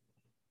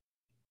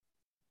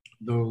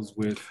those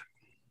with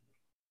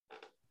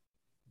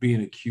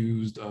being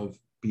accused of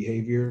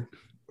behavior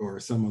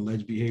or some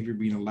alleged behavior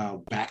being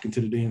allowed back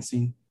into the dance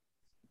scene.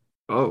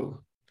 Oh.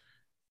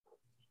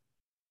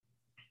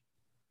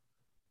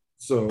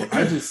 So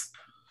I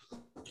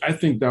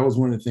think that was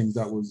one of the things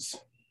that was,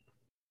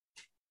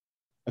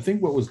 I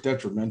think what was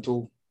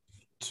detrimental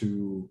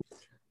to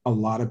a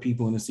lot of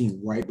people in the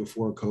scene right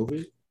before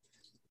COVID,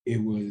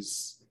 it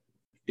was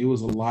a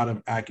lot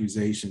of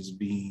accusations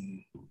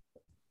being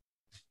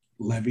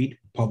levied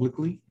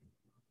publicly,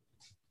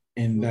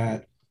 and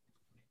that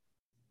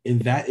in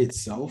that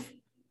itself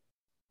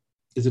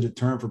is a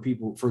deterrent for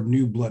people, for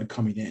new blood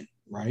coming in,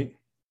 right?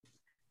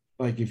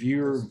 Like if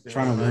you're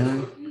trying to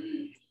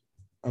learn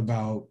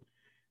about,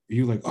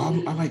 you like,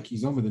 oh, I like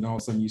Kizomba, then all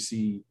of a sudden you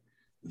see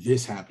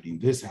this happening,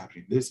 this,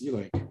 you're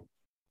like,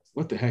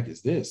 what the heck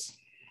is this?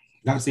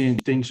 Not saying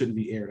things shouldn't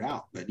be aired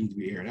out, that need to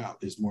be aired out.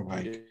 It's more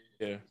like,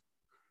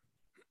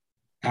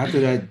 after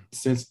that,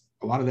 since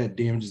a lot of that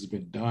damage has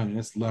been done and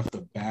it's left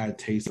a bad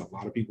taste in a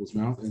lot of people's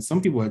mouth, and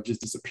some people have just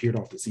disappeared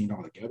off the scene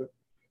altogether,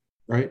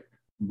 right?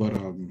 But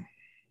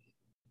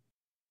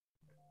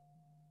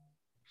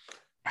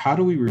how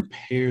do we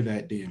repair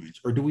that damage,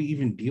 or do we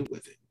even deal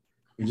with it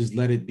and just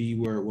let it be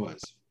where it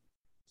was?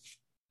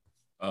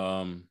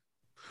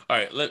 All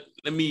right, let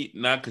me,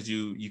 not because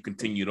you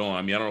continued on.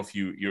 I mean, I don't know if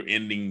you're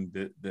ending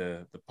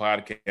the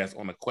podcast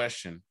on a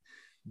question,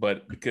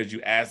 but because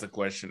you asked a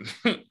question.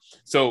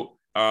 So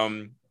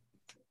to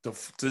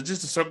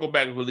just to circle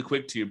back really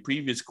quick to your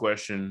previous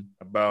question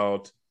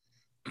about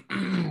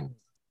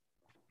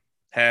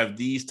have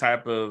these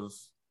type of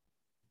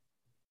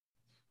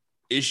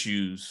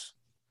issues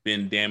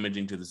been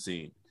damaging to the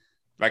scene?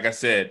 Like I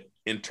said,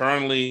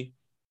 internally,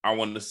 I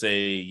wanted to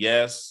say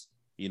yes.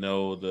 You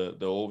know, the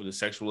over the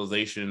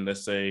sexualization,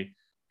 let's say,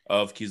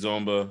 of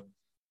Kizomba,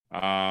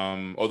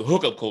 or the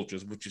hookup culture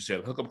is what you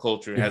said. Hookup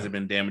culture hasn't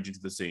been damaging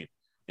to the scene.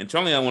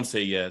 Internally, I want to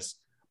say yes,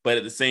 but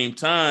at the same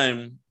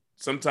time,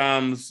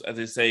 sometimes, as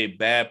they say,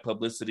 bad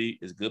publicity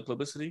is good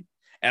publicity.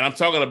 And I'm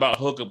talking about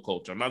hookup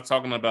culture. I'm not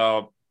talking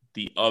about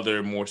the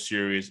other more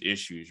serious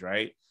issues,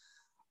 right?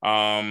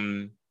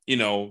 You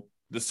know,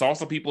 the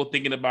salsa people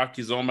thinking about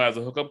Kizomba as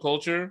a hookup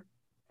culture,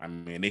 I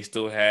mean, they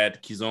still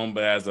had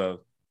Kizomba as a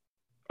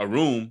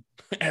room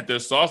at their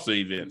salsa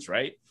events,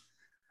 right?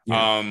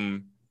 Yeah.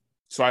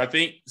 So I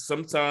think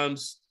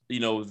sometimes, you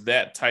know,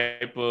 that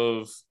type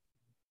of,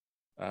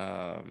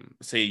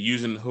 say,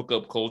 using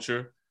hookup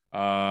culture,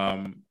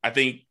 I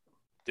think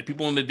the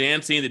people in the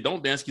dance scene that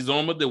don't dance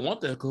Kizomba, they want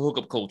the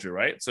hookup culture,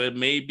 right? So it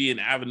may be an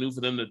avenue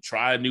for them to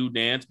try a new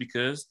dance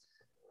because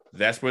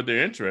that's what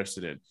they're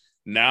interested in.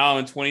 Now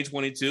in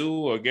 2022,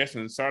 or I guess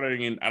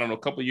starting in, I don't know, a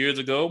couple of years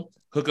ago,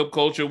 hookup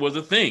culture was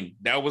a thing.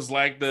 That was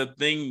like the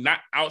thing, not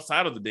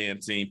outside of the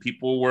dance scene.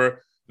 People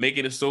were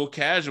making it so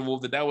casual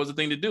that was a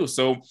thing to do.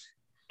 So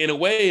in a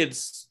way,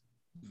 it's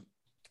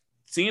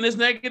seen as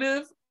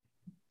negative,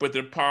 but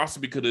there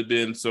possibly could have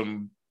been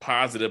some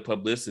positive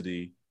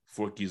publicity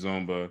for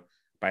Kizomba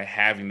by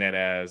having that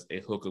as a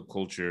hookup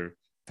culture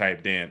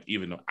type dance,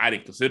 even though I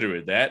didn't consider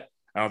it that.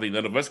 I don't think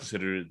none of us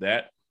considered it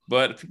that.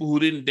 But people who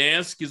didn't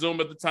dance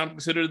Kizomba at the time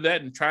considered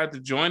that and tried to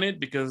join it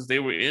because they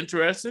were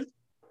interested.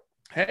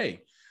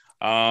 Hey,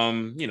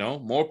 you know,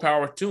 more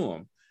power to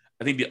them.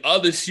 I think the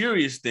other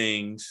serious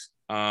things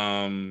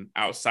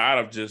outside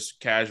of just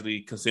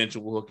casually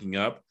consensual hooking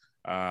up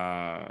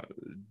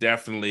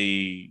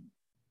definitely,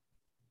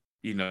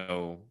 you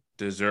know,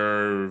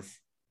 deserve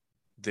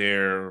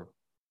to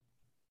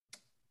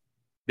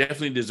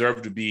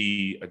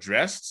be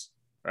addressed,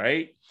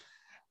 right?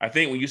 I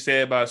think when you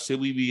say about should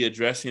we be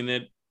addressing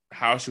it,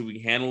 how should we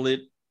handle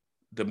it,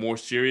 the more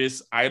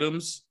serious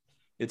items,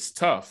 it's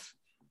tough,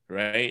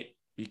 right?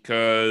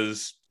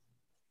 Because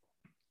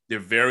they're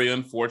very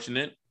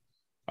unfortunate.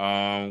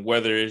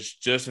 Whether it's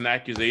just an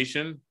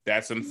accusation,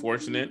 that's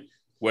unfortunate.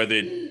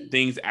 Whether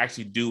things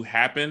actually do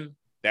happen,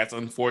 that's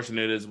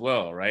unfortunate as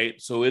well,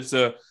 right? So it's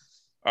a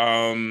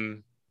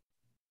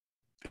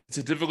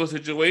difficult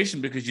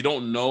situation because you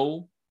don't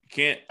know.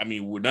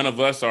 None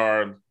of us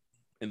are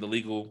in the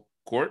legal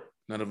court.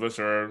 None of us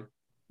are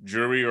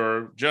jury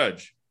or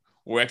judge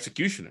or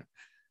executioner.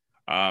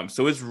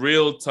 So it's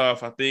real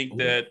tough. I think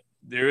that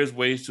there is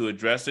ways to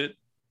address it.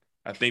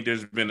 I think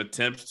there's been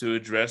attempts to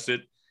address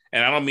it.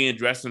 And I don't mean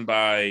addressing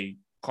by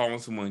calling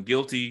someone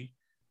guilty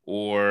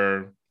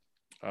or,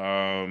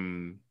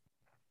 you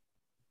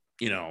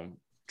know,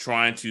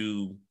 trying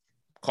to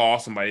call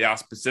somebody out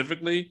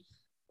specifically.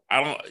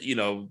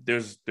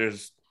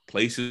 There's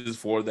places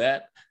for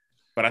that.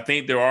 But I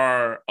think there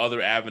are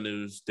other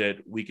avenues that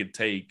we could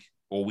take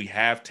or we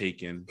have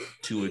taken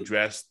to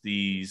address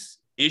these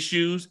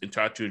issues and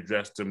try to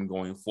address them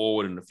going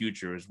forward in the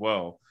future as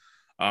well.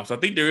 So I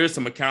think there is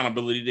some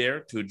accountability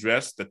there to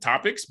address the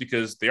topics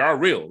because they are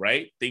real,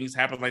 right? Things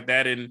happen like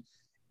that in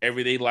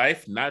everyday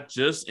life, not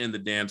just in the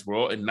dance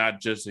world and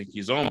not just in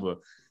Kizomba.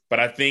 But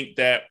I think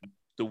that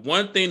the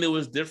one thing that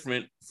was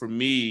different for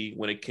me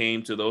when it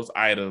came to those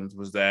items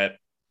was that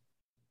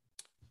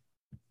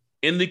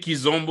in the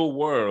Kizomba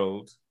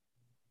world,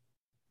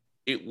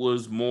 it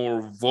was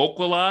more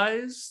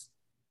vocalized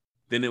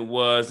than it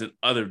was in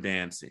other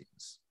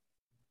dancings.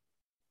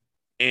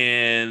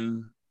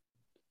 And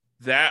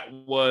that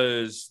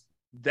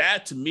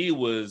to me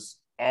was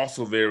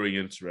also very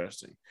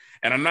interesting.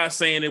 And I'm not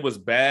saying it was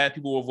bad.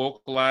 People were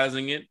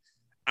vocalizing it.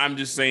 I'm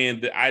just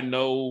saying that I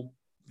know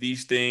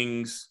these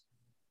things,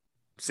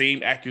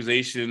 same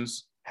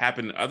accusations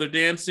happen in other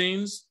dance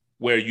scenes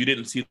where you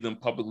didn't see them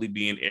publicly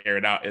being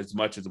aired out as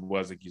much as it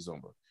was in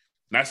Kizomba.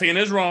 Not saying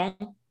it's wrong.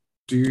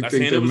 Do you Not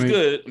think saying it was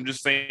good. I'm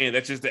just saying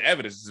that's just the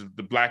evidence,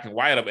 the black and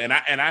white of it.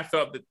 And I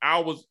felt that I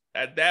was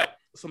at that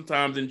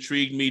sometimes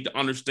intrigued me to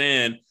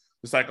understand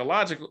the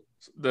psychological,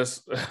 the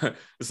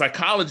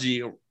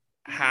psychology,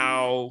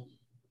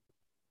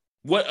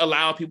 what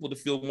allowed people to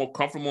feel more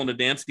comfortable in the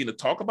dance scene to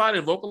talk about it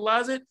and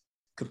vocalize it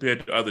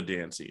compared to other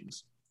dance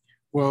scenes.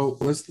 Well,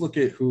 let's look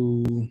at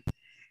who.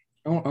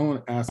 I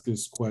want to ask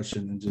this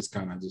question and just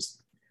kind of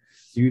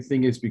do you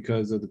think it's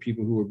because of the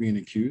people who are being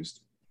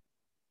accused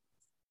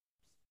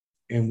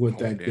and what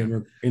that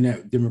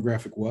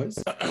demographic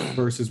was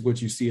versus what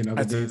you see in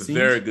other dance scenes?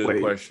 Very good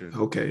question.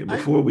 Okay,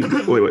 before we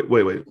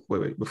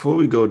wait. Before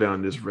we go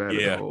down this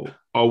rabbit hole,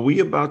 are we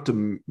about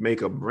to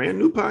make a brand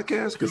new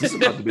podcast? Because it's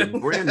about to be a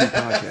brand new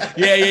podcast.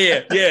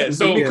 Yeah.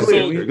 So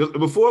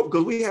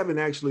because we haven't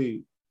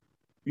actually,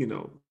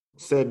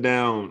 sat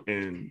down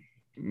and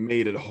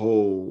made it a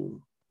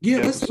whole. Yeah,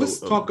 let's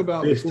talk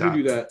about before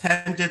we do that.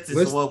 Tangents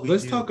is what we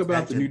let's do. talk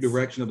about the new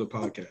direction of the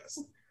podcast.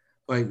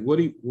 Like, what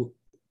do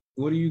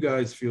you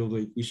guys feel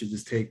like we should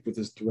just take with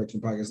this direction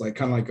podcast? Like,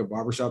 kind of like a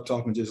barbershop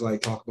talk and just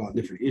like talk about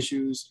different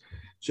issues.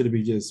 Should it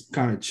be just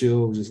kind of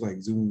chill, just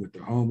like zooming with the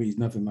homies,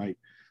 nothing like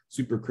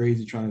super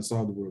crazy trying to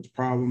solve the world's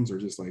problems, or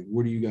just like,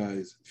 what do you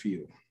guys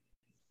feel?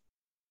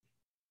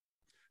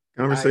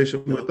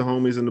 Conversation with the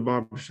homies in the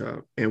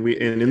barbershop. And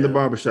in the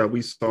barbershop,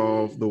 we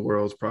solve the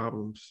world's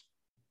problems.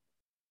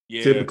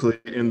 Yeah. Typically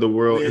in the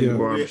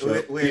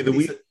barbershop, either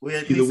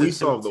we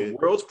solve the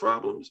world's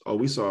problems or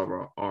we solve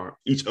our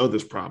each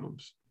other's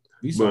problems.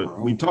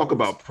 We talk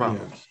about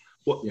problems.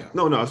 Yeah.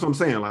 Well, no, that's what I'm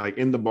saying. Like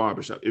in the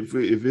barbershop, if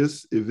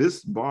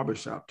it's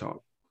barbershop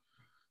talk,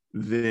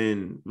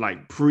 then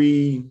like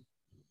pre-COVID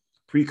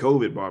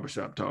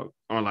barbershop talk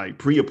or like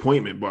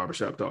pre-appointment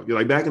barbershop talk. You're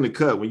like back in the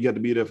cut when you had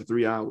to be there for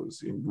 3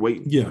 hours and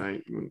waiting. Yeah,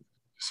 right? You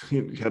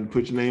had to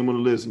put your name on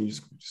the list and you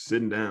just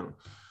sitting down.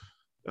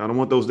 I don't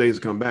want those days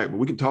to come back, but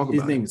we can talk about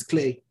His name is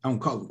Clay. I don't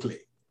call him Clay.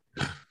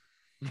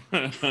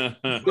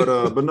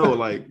 but no,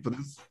 like, but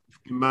this,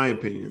 in my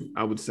opinion,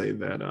 I would say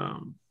that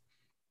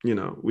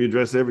we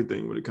address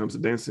everything when it comes to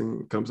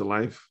dancing, comes to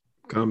life,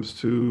 comes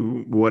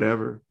to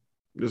whatever.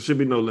 There should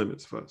be no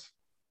limits for us.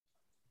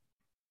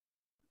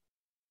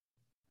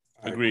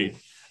 Agreed.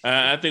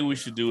 I think we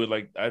should do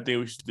it. I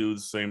think we should do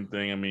the same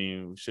thing. I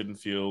mean, we shouldn't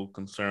feel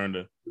concerned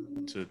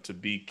to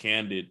be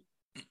candid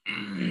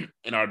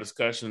in our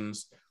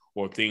discussions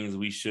or things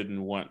we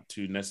shouldn't want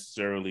to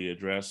necessarily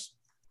address.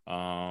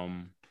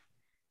 I'm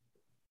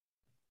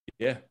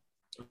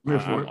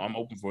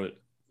open for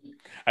it.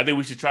 I think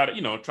we should try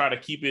to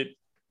keep it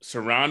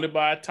surrounded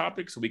by a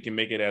topic so we can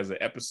make it as an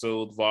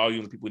episode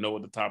volume. People know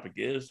what the topic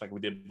is, like we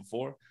did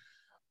before.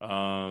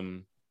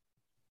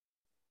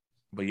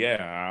 But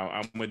yeah,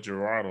 I'm with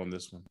Gerard on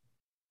this one.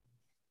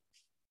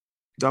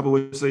 Double,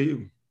 what say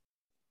you?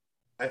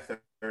 I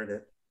heard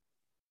it.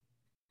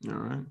 All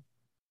right,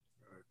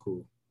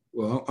 cool.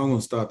 Well, I'm going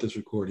to stop this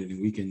recording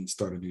and we can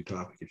start a new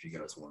topic if you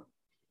guys want.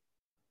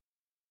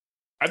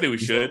 I think we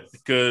should,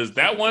 because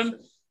that one's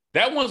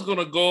going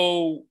to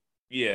go